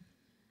mode.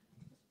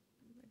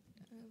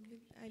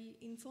 I'll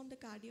inform the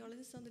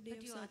cardiologist on the day But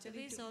of you surgery.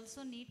 otherwise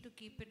also need to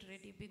keep it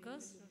ready,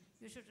 because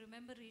you should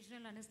remember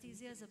regional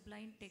anesthesia is a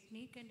blind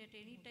technique, and at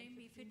any time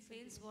if it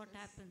fails, what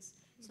happens?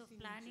 So if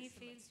plan A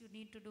fails, you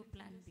need to do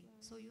plan B.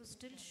 So you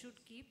still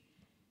should keep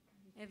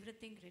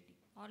everything ready.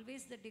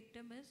 Always the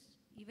dictum is,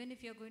 even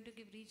if you are going to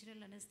give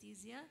regional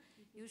anesthesia,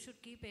 you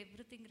should keep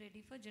everything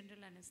ready for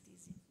general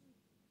anesthesia.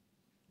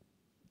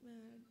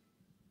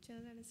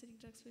 General anesthetic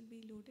drugs will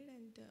be loaded,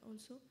 and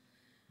also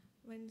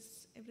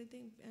once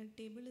everything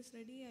table is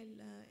ready,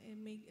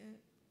 I'll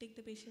take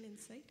the patient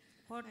inside.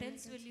 What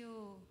else will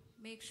you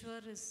make sure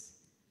is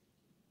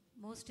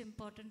most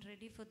important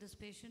ready for this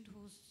patient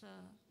who's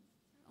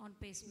on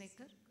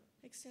pacemaker?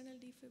 External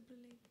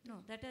defibrillator. No,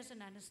 that as an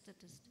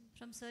anesthetist.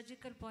 From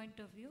surgical point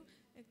of view,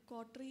 A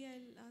cautery,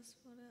 I'll ask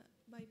for a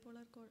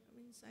bipolar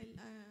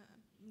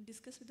I'll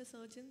discuss with the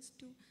surgeons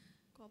to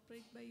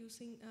cooperate by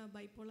using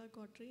bipolar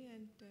cautery,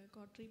 and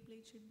cautery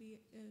plate should be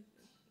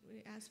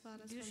as far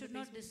as you should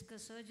not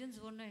discuss. Surgeons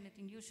won't know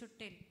anything. You should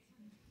tell.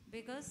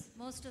 Because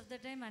most of the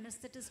time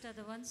anesthetists are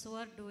the ones who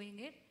are doing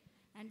it,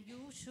 and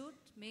you should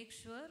make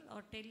sure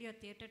or tell your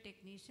theatre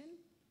technician,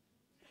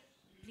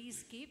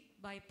 please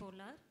keep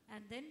bipolar.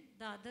 And then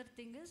the other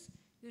thing is,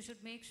 you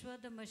should make sure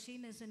the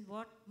machine is in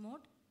what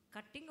mode?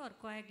 Cutting or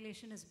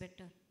coagulation is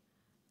better?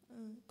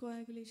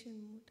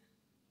 Coagulation mode.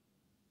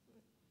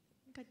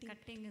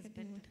 Cutting is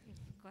better.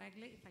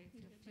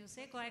 If you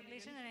say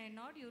coagulation and I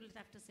nod, you will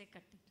have to say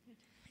cutting.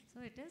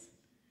 So it is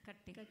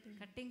cutting.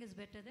 Cutting is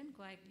better than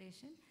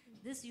coagulation.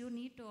 This you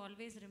need to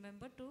always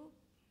remember to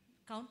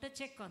counter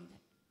check on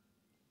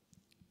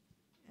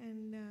that.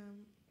 And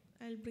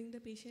I'll bring the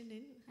patient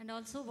in. And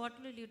also, what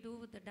will you do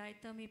with the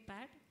diathermy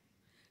pad?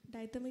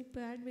 Diathermy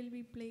pad will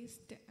be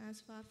placed as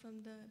far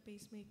from the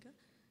pacemaker,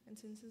 and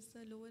since it's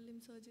a lower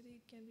limb surgery,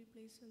 it can be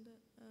placed on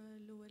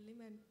the lower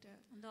limb and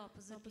on the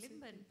opposite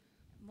limb and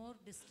more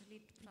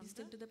distally from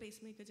distant to the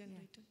pacemaker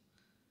generator.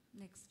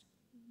 Yeah. Next.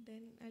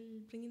 Then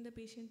I'll bring in the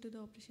patient to the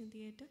operation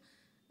theatre.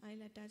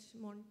 I'll attach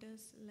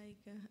monitors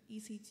like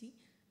ECG,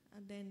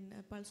 then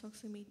a pulse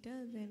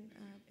oximeter, then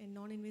a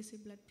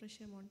non-invasive blood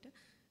pressure monitor.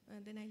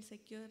 Then I'll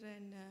secure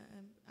an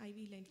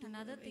IV line.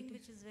 Another thing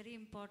which is very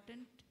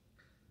important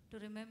to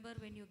remember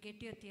when you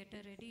get your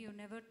theatre ready, you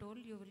never told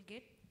you will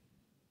get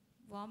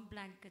warm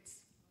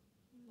blankets.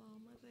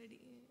 Warmer ready.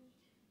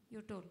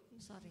 You told,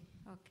 sorry,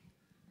 okay.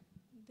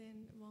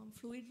 Then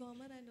fluid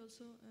warmer and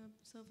also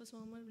surface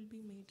warmer will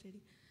be made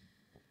ready.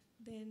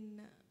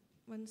 Then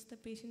once the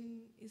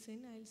patient is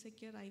in, I'll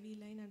secure IV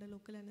line under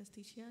local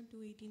anesthesia.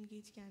 218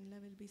 gauge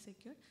cannula will be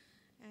secured.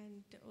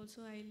 And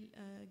also I'll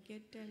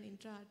get an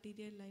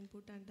intra-arterial line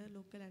put under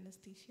local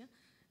anesthesia.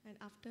 And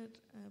after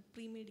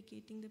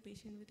pre-medicating the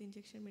patient with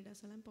injection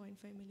midazolam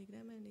 0.5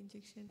 milligram and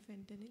injection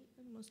fentanyl,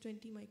 almost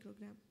 20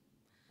 microgram.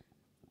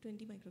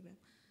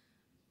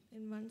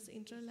 And once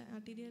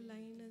intra-arterial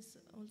line is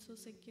also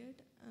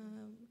secured,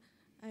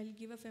 I'll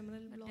give a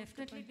femoral block.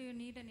 Definitely, do you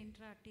need an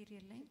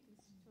intra-arterial line?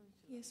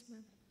 Yes,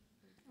 ma'am.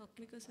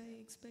 Okay. Because I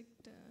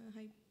expect,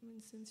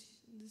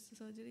 since this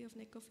surgery of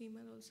neck of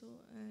femur also,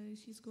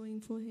 she's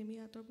going for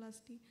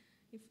hemiarthroplasty.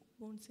 If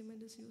bone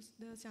cement is used,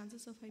 there are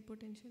chances of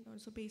hypotension,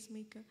 also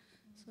pacemaker,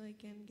 so I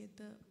can get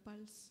the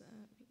pulse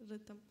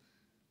rhythm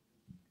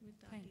with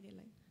the arterial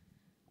line.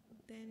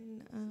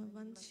 Then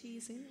once she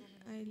is in,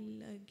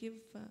 I'll give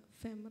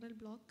femoral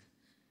block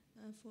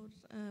for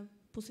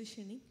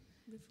positioning.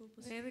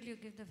 Where will you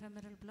give the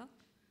femoral block?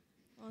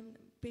 On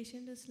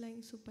patient is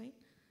lying supine.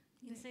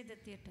 Inside the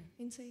theatre?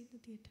 Inside the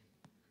theatre.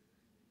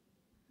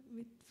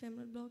 With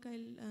femoral block,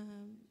 I'll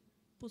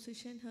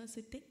position her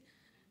sitting,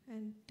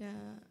 and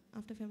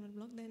after femoral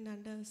block, then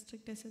under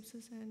strict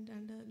asepsis and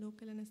under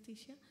local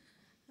anesthesia,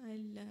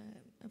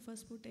 I'll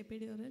first put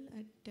epidural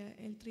at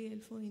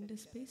L3, L4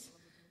 interspace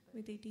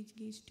with 80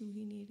 gauge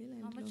 2E needle.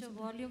 And how much of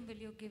volume will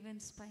you give in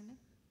spinal?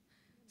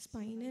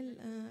 Spinal,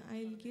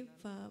 I'll give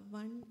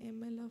 1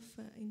 ml of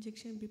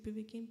injection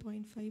bupivacaine,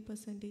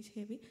 0.5%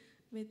 heavy,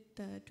 with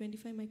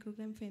 25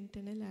 microgram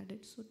fentanyl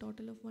added, so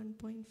total of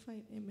 1.5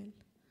 ml.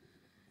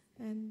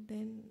 And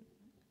then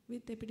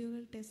with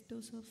epidural test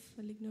dose of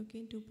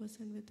lignocaine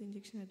 2% with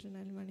injection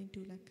adrenaline 1 in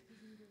 2 lakh.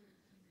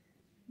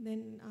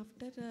 Then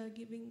after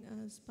giving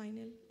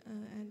spinal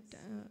and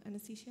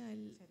anesthesia,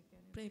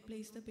 I'll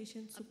place the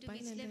patient supine. Up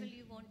to which level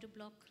you want to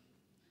block?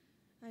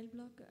 I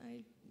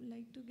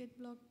like to get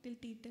blocked till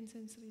T10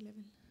 sensory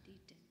level.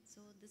 T10.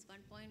 So this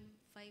 1.5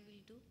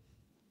 will do?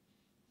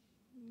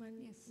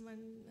 1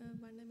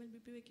 ml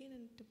bupivacaine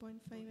and 0.5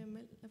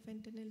 ml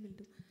fentanyl will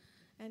do.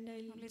 And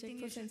I'll Only check thing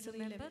for you should sensory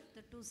remember, level.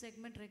 the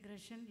 2-segment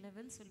regression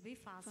levels will be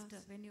faster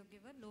when you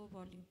give a low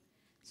volume.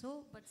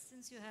 So, but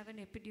since you have an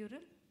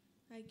epidural,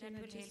 I that can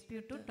will adjust help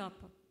you to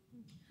top up.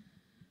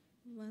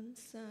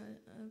 Once,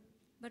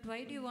 But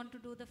why do you want to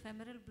do the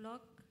femoral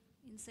block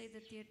inside the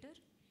theatre?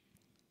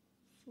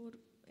 for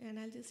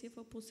analgesia,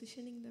 for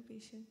positioning the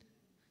patient.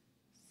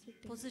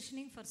 Sitting.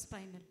 Positioning for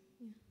spinal.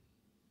 Yeah.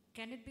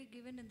 Can it be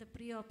given in the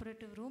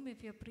pre-operative room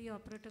if your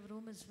pre-operative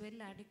room is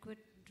well adequate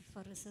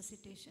for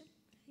resuscitation?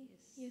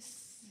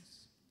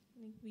 Yes.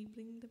 Like we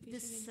bring the patient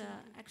This into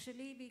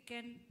actually we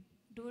can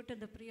do it in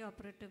the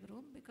pre-operative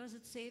room because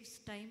it saves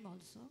time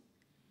also.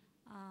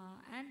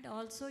 And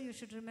also you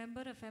should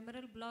remember a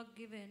femoral block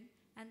given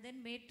and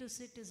then made to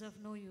sit is of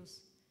no use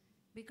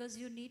because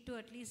you need to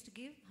at least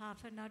give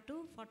half an hour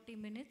to 40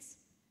 minutes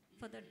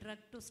for the drug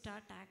to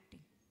start acting.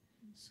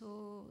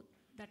 So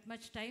that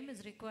much time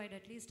is required,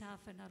 at least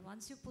half an hour.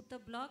 Once you put the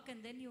block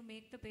and then you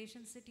make the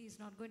patient sit, he is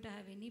not going to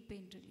have any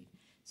pain relief.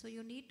 So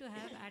you need to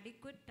have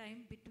adequate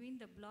time between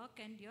the block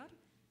and your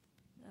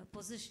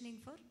positioning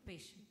for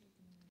patient.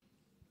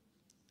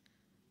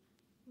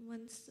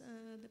 Once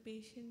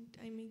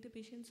I make the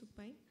patient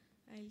supine,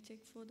 I'll check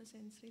for the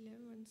sensory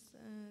level. Once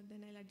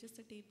then I'll adjust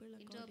the table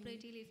accordingly.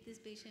 Intraoperatively, if this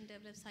patient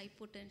develops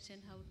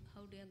hypotension,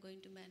 how do you are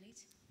going to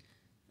manage?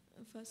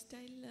 First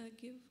I'll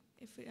give,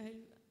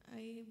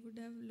 I would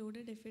have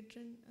loaded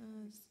ephedrine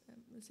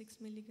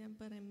 6 milligram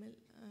per ml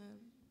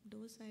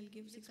dose. I'll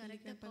give 6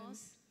 correct milligram the per ml.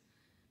 cause?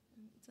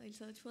 So I'll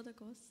search for the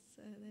cause.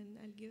 Then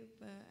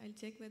I'll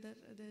check whether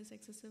there is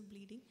excessive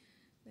bleeding.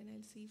 Then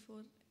I'll see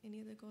for any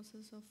other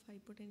causes of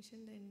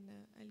hypotension. Then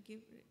I'll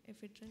give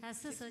ephedrine.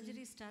 Has the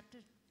surgery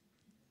started?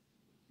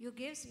 You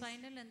gave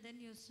spinal and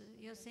then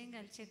you're saying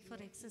I'll check for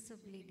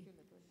excessive bleeding.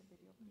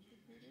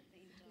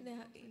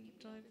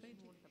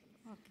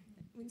 Okay.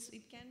 Means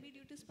it can be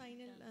due to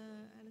spinal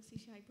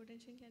anesthesia.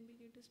 Hypotension can be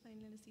due to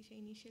spinal anesthesia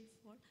initial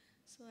fall.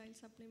 So I'll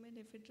supplement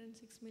ephedrine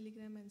 6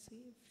 milligram and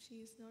see if she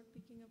is not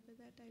picking up with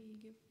that. I'll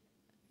give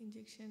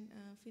injection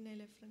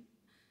phenylephrine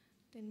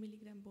 10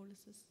 milligram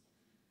boluses.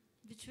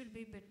 Which will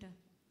be better?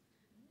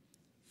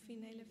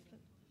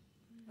 Phenylephrine.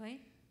 Why?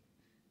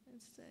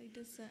 It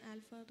is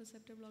alpha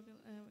receptor blocker.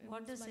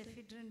 What does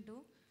ephedrine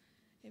do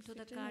to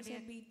the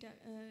cardiac? Beta,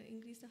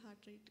 increase the heart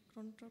rate.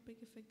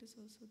 Chronotropic effect is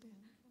also there.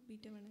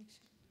 Beta 1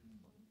 action.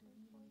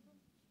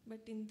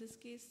 But in this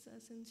case,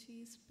 since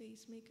she is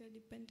pacemaker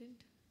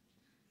dependent,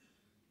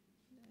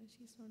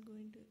 she's not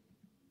going to.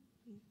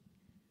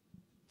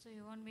 So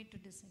you want me to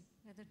decide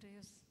whether to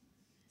use.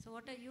 So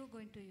what are you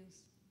going to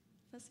use?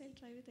 First I'll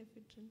try with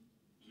ephedrine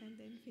and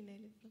then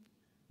phenylephrine.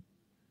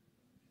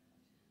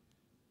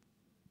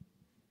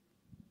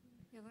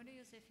 You're going to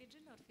use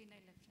ephedrine or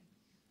phenylephrine?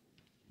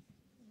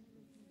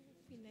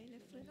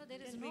 Phenylephrine. No,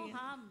 there is no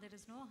harm. There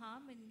is no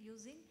harm in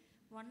using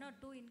 1 or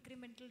 2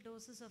 incremental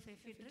doses of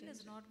ephedrine.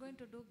 Is not going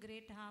to do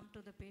great harm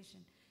to the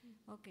patient.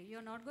 Okay,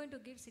 you're not going to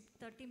give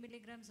 30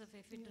 milligrams of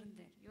ephedrine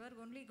there. You are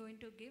only going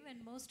to give,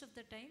 and most of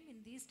the time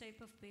in these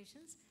type of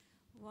patients,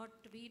 what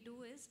we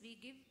do is we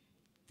give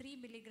 3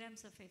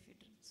 milligrams of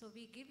ephedrine. So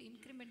we give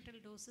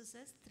incremental doses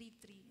as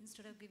 3-3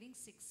 instead of giving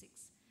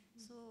 6-6.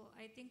 So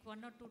I think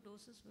 1 or 2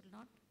 doses will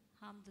not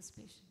harm this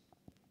patient.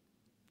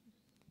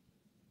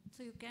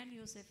 So you can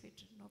use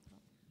ephedrine, no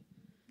problem.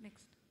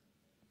 Next.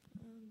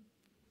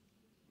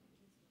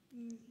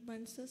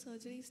 Once the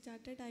surgery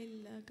started,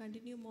 I'll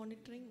continue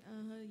monitoring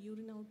her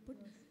urine output.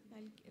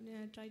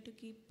 I'll try to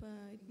keep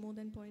it more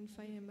than 0.5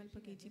 ml per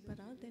kg per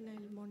hour. Then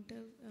I'll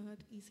monitor her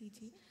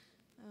ECG.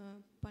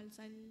 Pulse,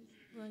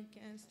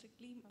 I'll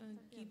strictly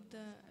keep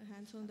the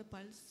hands on the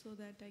pulse so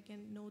that I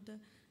can know the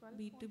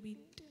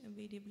beat-to-beat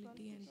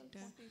variability, and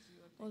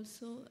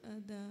also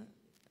the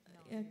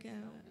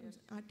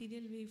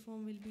arterial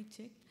waveform will be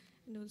checked,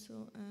 and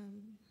also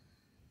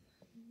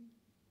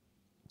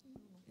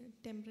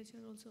temperature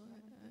also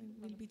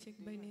will be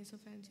checked by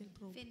nasopharyngeal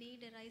probe. If a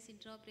need arises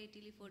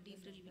intraoperatively for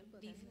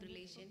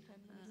defibrillation,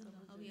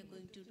 how we are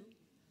going to do?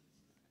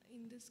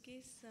 In this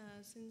case,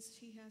 since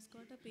she has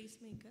got a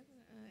pacemaker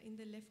in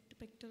the left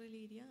pectoral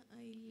area,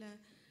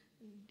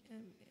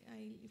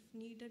 if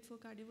needed for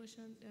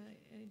cardioversion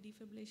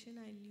defibrillation,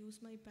 I'll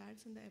use my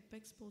pads in the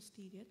apex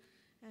posterior,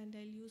 and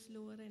I'll use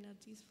lower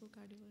energies for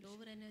cardioversion.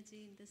 Lower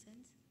energy in the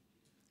sense?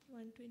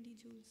 120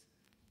 joules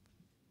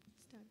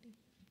starting.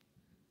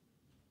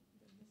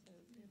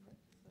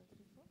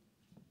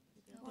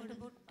 What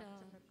about,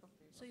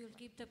 so you'll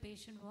keep the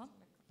patient warm?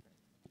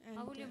 And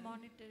How will you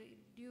monitor?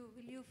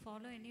 Will you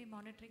follow any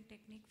monitoring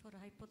technique for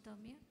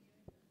hypothermia?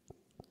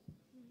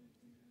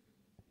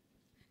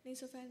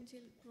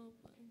 Nasopharyngeal probe.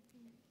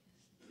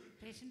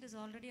 Patient is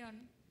already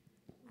on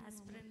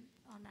aspirin,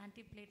 on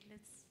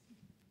antiplatelets.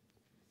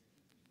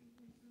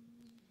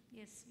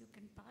 Yes, you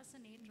can pass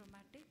an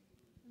atraumatic.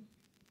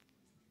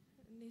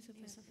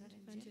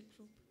 Nasopharyngeal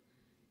probe.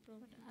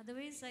 But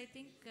otherwise, I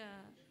think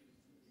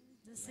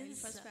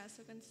since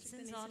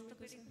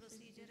orthopedic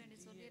procedure and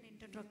it's only an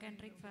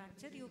intertrochanteric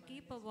fracture, you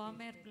keep a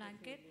warm air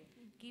blanket,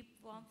 keep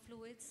warm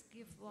fluids,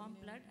 give warm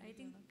blood. I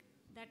think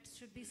that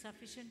should be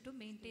sufficient to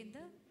maintain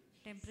the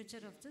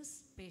temperature of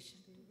this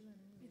patient.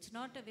 It's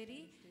not a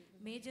very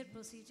major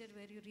procedure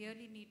where you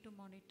really need to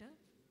monitor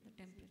the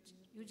temperature.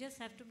 You just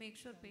have to make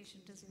sure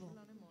patient is warm.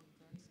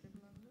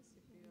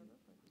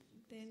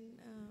 Then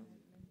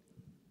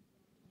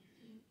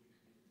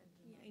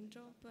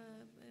introp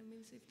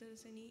means if there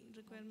is any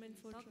requirement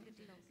for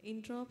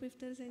introp, if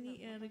there is any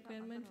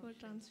requirement for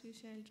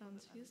transfusion, I'll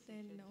transfuse.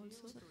 Then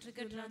also So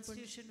trigger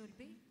transfusion will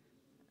be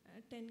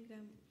 10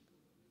 gram.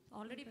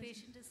 already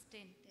patient is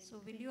 10.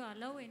 So will you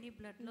allow any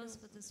blood loss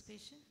for this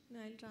patient? No,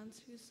 I'll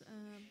transfuse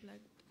blood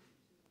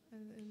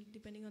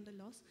depending on the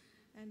loss,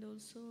 and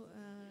also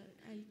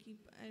I'll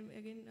keep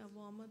again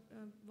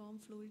warm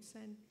fluids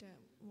and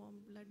warm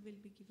blood will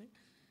be given.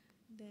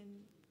 Then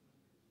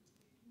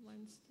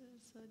once the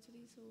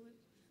surgery is over,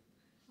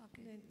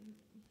 Okay. then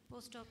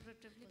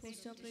Post-operatively,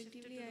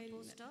 Post-operatively, I'll-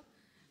 post-op.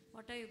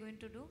 What are you going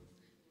to do?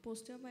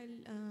 post-op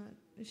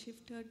I'll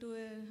shift her to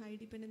a high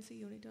dependency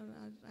unit or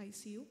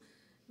ICU,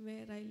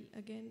 where I'll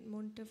again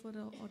monitor for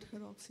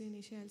her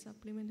oxygenation. I'll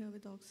supplement her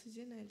with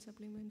oxygen. I'll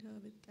supplement her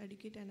with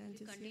adequate You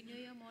analgesia.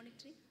 continue your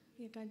monitoring?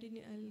 Yeah,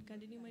 I'll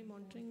continue my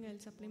monitoring. I'll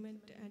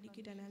supplement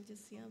adequate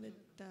analgesia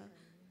with.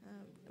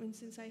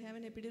 Since I have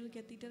an epidural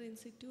catheter in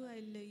situ,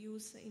 I'll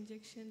use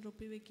injection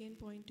ropivacaine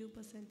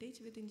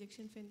 0.2% with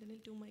injection fentanyl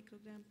 2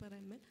 microgram per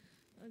ml,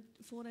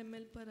 4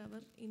 ml per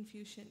hour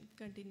infusion.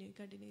 Continue.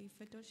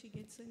 If at all she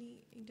gets any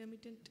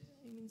intermittent,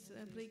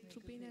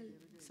 breakthrough pain,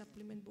 I'll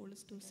supplement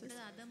bolus doses. What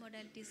are the other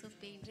modalities of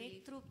pain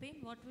relief? Breakthrough pain,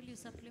 what will you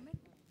supplement?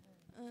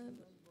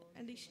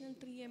 Additional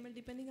 3 ml,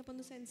 depending upon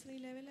the sensory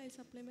level, I'll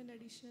supplement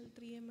additional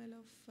 3 ml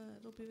of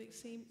ropivacaine,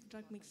 same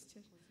drug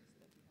mixture.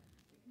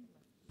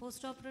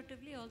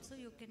 Post-operatively also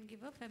you can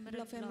give a femoral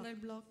block. Femoral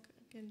block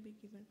can be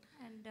given.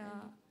 And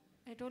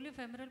I told you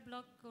femoral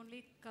block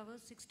only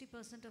covers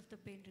 60% of the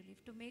pain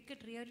relief. To make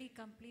it really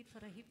complete for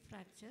a hip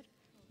fracture,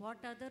 what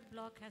other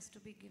block has to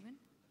be given?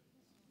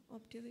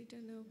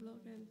 Obturator nerve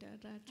block and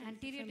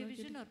Anterior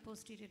division or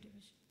posterior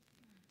division?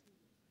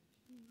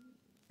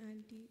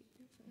 Anterior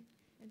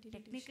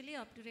Technically,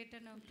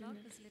 obturator nerve block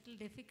is little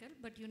difficult,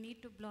 but you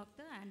need to block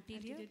the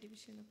anterior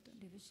division of the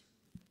division.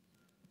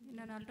 In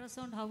an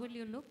ultrasound, how will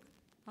you look?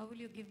 How will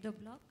you give the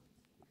block?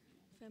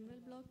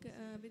 femoral block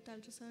with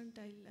ultrasound.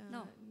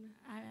 No,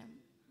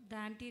 the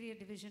anterior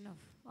division of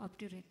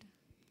obturator.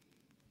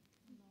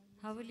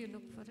 How will you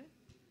look for it?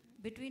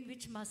 Between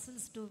which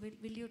muscles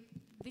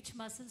which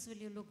muscles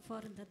will you look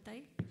for in the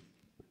thigh?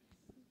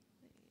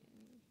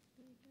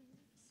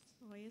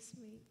 OS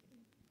may.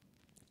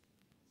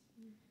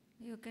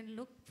 You can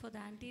look for the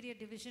anterior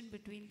division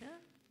between the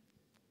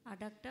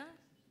adductor,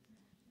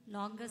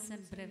 longus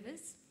and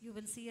brevis. You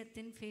will see a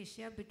thin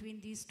fascia between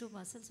these two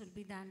muscles will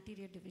be the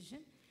anterior division,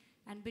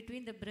 and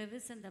between the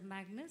brevis and the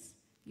magnus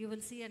you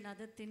will see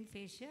another thin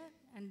fascia,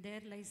 and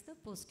there lies the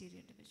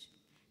posterior division.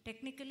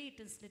 Technically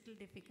it is little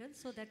difficult,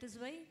 so that is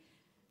why,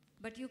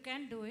 but you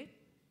can do it,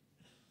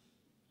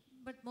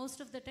 but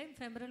most of the time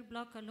femoral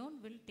block alone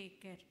will take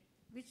care,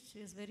 which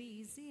is very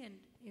easy and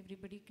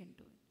everybody can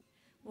do it.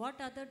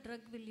 What other drug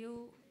will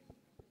you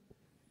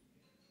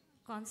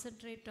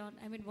concentrate on?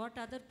 What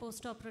other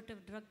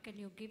post-operative drug can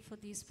you give for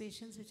these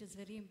patients, which is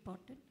very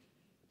important?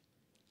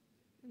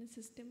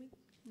 Systemic.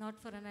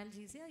 Not for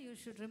analgesia. You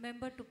should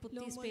remember to put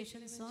these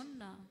patients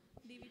on.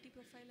 DVT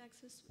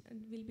prophylaxis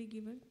will be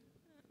given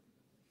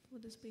for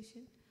this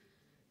patient.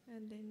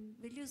 And then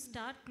will you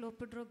start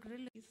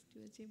clopidogrel?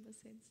 Dual chamber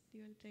sense,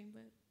 dual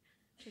chamber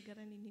trigger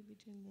and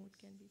inhibition mode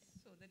can be done.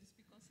 So that is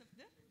because of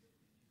the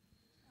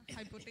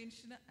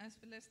hypotension as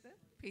well as the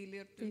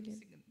failure to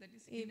that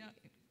is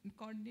in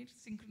coordinate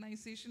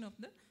synchronization of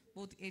the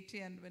both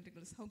atria and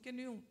ventricles. How can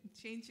you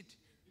change it?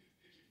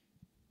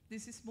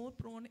 This is more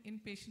prone in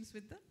patients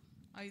with the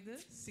either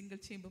single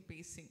chamber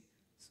pacing.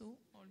 So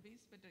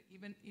always better,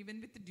 even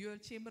with the dual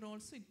chamber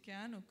also it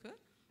can occur,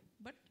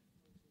 but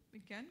we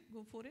can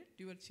go for a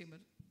dual chamber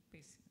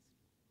pacing.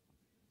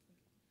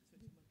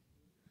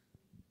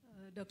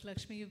 Dr.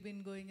 Lakshmi, you've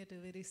been going at a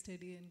very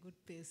steady and good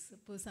pace.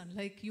 Suppose,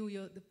 unlike you,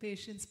 the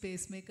patient's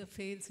pacemaker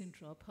fails in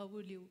drop. How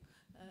will you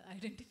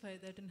identify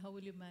that, and how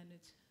will you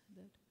manage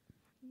that?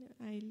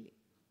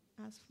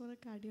 I'll ask for a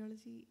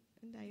cardiology,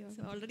 and I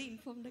have already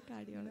informed the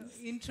cardiologist.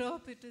 In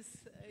drop,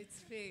 it's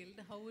failed.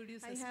 How would you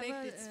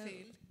suspect it's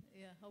failed?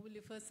 Yeah. How will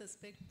you first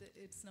suspect that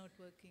it's not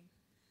working?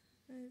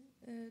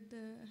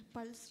 The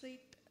pulse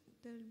rate,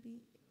 there will be.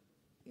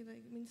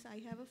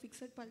 I have a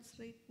fixed pulse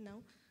rate now.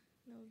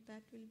 Now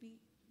that will be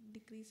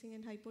decreasing,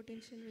 and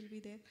hypotension will be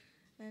there,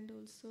 and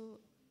also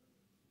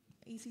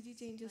ECG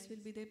changes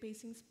will be there.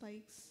 Pacing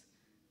spikes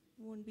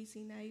won't be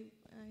seen. I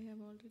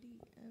have already.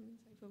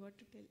 I forgot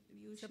to tell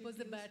you. Suppose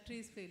the battery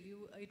is failed.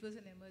 It was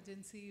an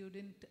emergency. You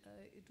didn't.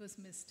 It was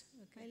missed.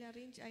 Okay. I'll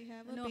arrange. I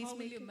have a now, pacemaker. how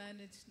will you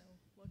manage now?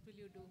 What will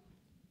you do?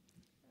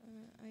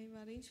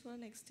 I've arranged for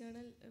an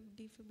external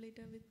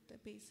defibrillator with the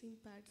pacing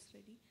pads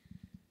ready.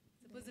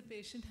 Suppose the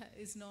patient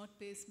is not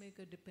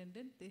pacemaker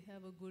dependent. They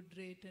have a good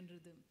rate and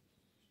rhythm,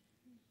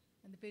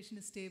 and the patient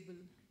is stable.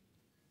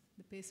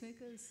 The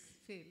pacemaker is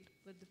failed,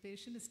 but the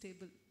patient is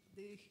stable.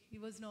 She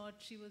was not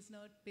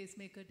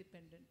pacemaker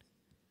dependent.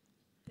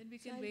 Then we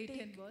can wait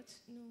and watch.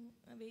 No,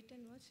 wait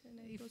and watch.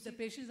 And if the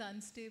patient is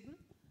unstable,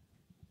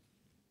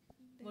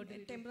 what do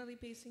you temporary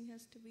pacing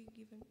has to be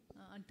given.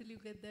 Until you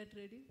get that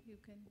ready, you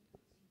can.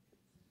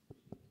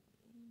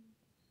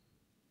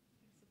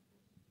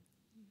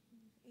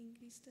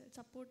 increase the,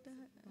 support the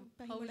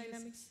How will you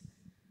hemodynamics.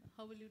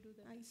 How will you do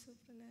that?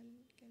 Isoprenalin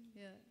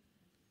Yeah.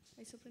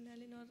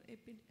 or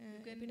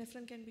can-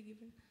 epinephrine can be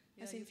given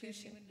Yeah, as you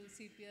infusion. can even do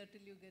CPR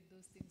till you get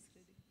those things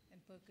ready,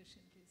 and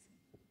percussion pacing.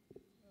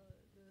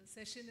 The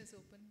session is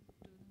open to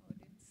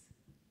audience.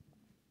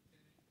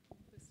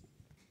 Yes.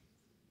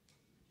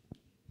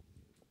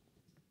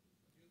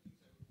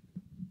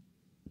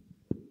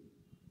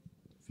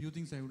 Few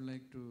things I would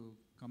like to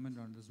comment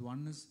on this.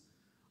 One is,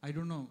 I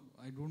don't know,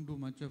 I don't do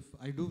much of,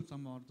 I do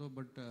some ortho,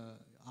 but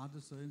are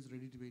the surgeons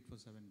ready to wait for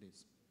 7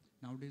 days?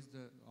 Nowadays,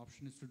 the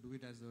option is to do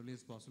it as early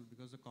as possible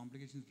because the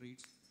complication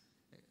rates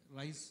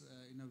rise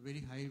in a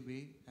very high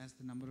way as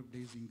the number of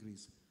days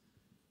increase.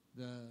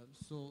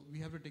 So we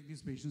have to take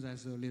these patients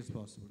as early as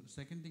possible.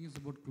 Second thing is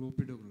about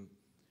clopidogrel.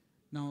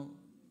 Now,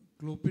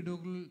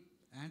 clopidogrel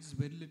adds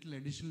very little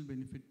additional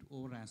benefit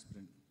over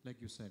aspirin,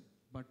 like you said.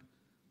 But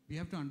we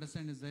have to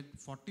understand is that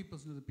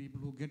 40% of the people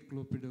who get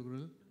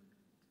clopidogrel,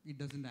 it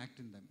doesn't act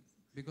in them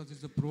because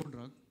it's a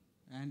pro-drug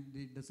and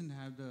it doesn't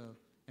have the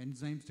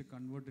enzymes to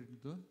convert it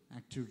into the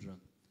active drug.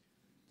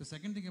 The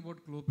second thing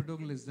about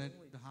clopidogrel is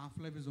that the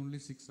half-life is only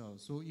 6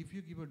 hours. So if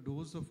you give a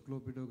dose of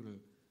clopidogrel,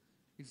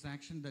 it's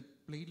action that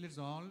platelets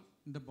all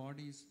the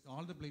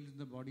platelets in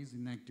the body is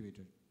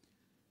inactivated.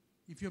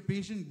 If your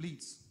patient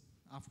bleeds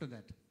after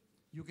that,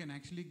 you can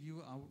actually give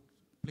out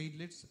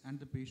platelets and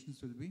the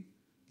patients will be,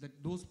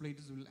 those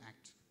platelets will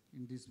act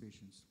in these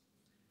patients.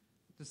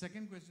 The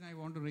second question I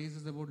want to raise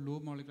is about low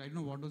molecular. I don't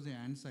know what was the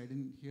answer. I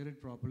didn't hear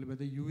it properly,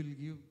 whether you will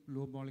give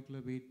low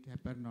molecular weight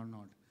heparin or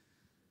not.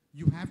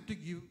 You have to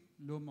give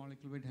low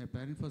molecular weight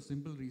heparin for a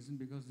simple reason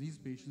because these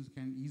patients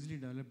can easily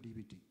develop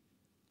DVT.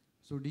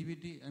 So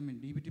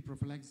DVT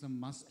prophylaxis is a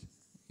must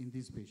in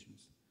these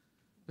patients.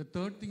 The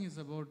third thing is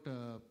about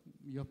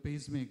your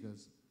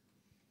pacemakers.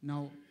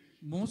 Now,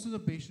 most of the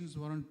patients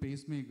who are on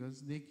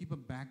pacemakers, they keep a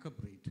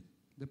backup rate.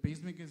 The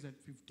pacemaker is at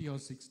 50 or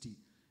 60,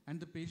 and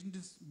the patient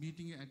is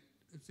beating at,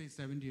 say,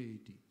 70 or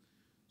 80.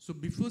 So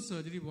before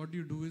surgery, what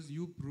you do is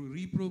you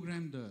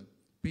reprogram the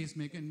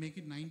pacemaker and make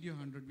it 90 or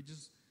 100, which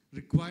is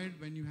required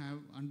when you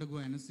undergo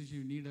anesthesia.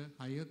 You need a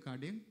higher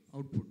cardiac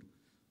output.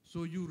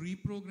 So you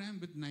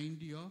reprogram with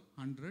 90 or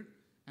 100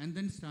 and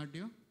then start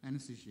your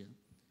anesthesia.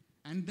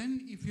 And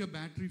then if your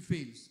battery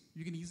fails,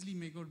 you can easily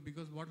make out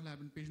because what will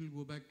happen, patient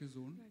will go back to his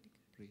own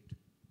rate.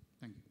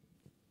 Thank you.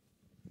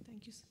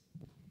 Thank you, sir.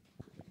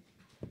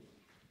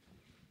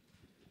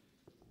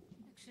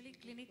 Actually,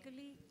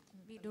 clinically,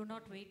 we do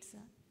not wait,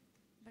 sir.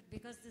 But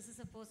because this is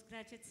a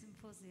postgraduate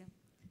symposium,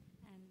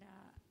 and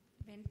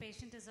when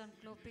patient is on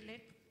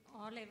clopidogrel,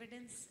 all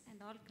evidence and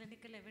all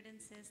clinical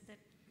evidence says that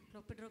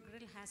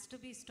clopidogrel has to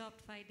be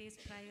stopped 5 days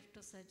prior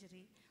to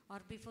surgery or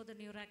before the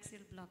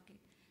neuraxial blockade.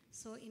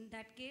 So in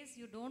that case,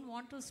 you don't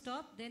want to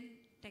stop, then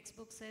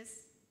textbook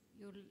says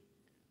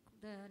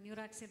the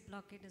neuraxial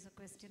blockade is a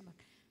question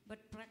mark. But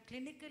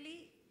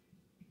clinically,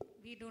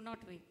 we do not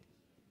wait.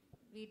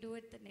 We do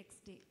it the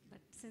next day. But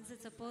since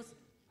it's a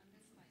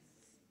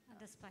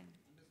under spinal.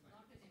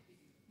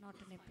 Not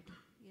an epidural.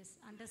 Yes,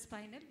 under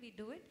spinal, we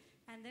do it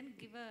and then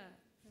give a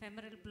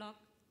femoral block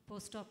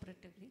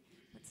post-operatively.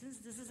 But since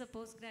this is a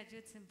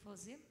postgraduate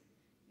symposium,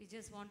 we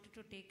just wanted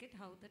to take it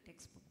how the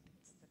textbook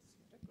tells. That's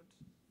very good.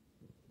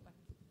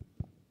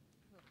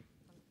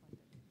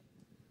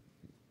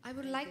 I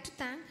would like to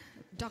thank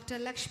Dr.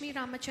 Lakshmi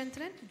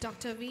Ramachandran,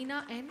 Dr.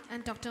 Veena N.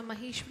 and Dr.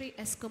 Maheshwari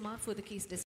S. Kumar for the case discussion.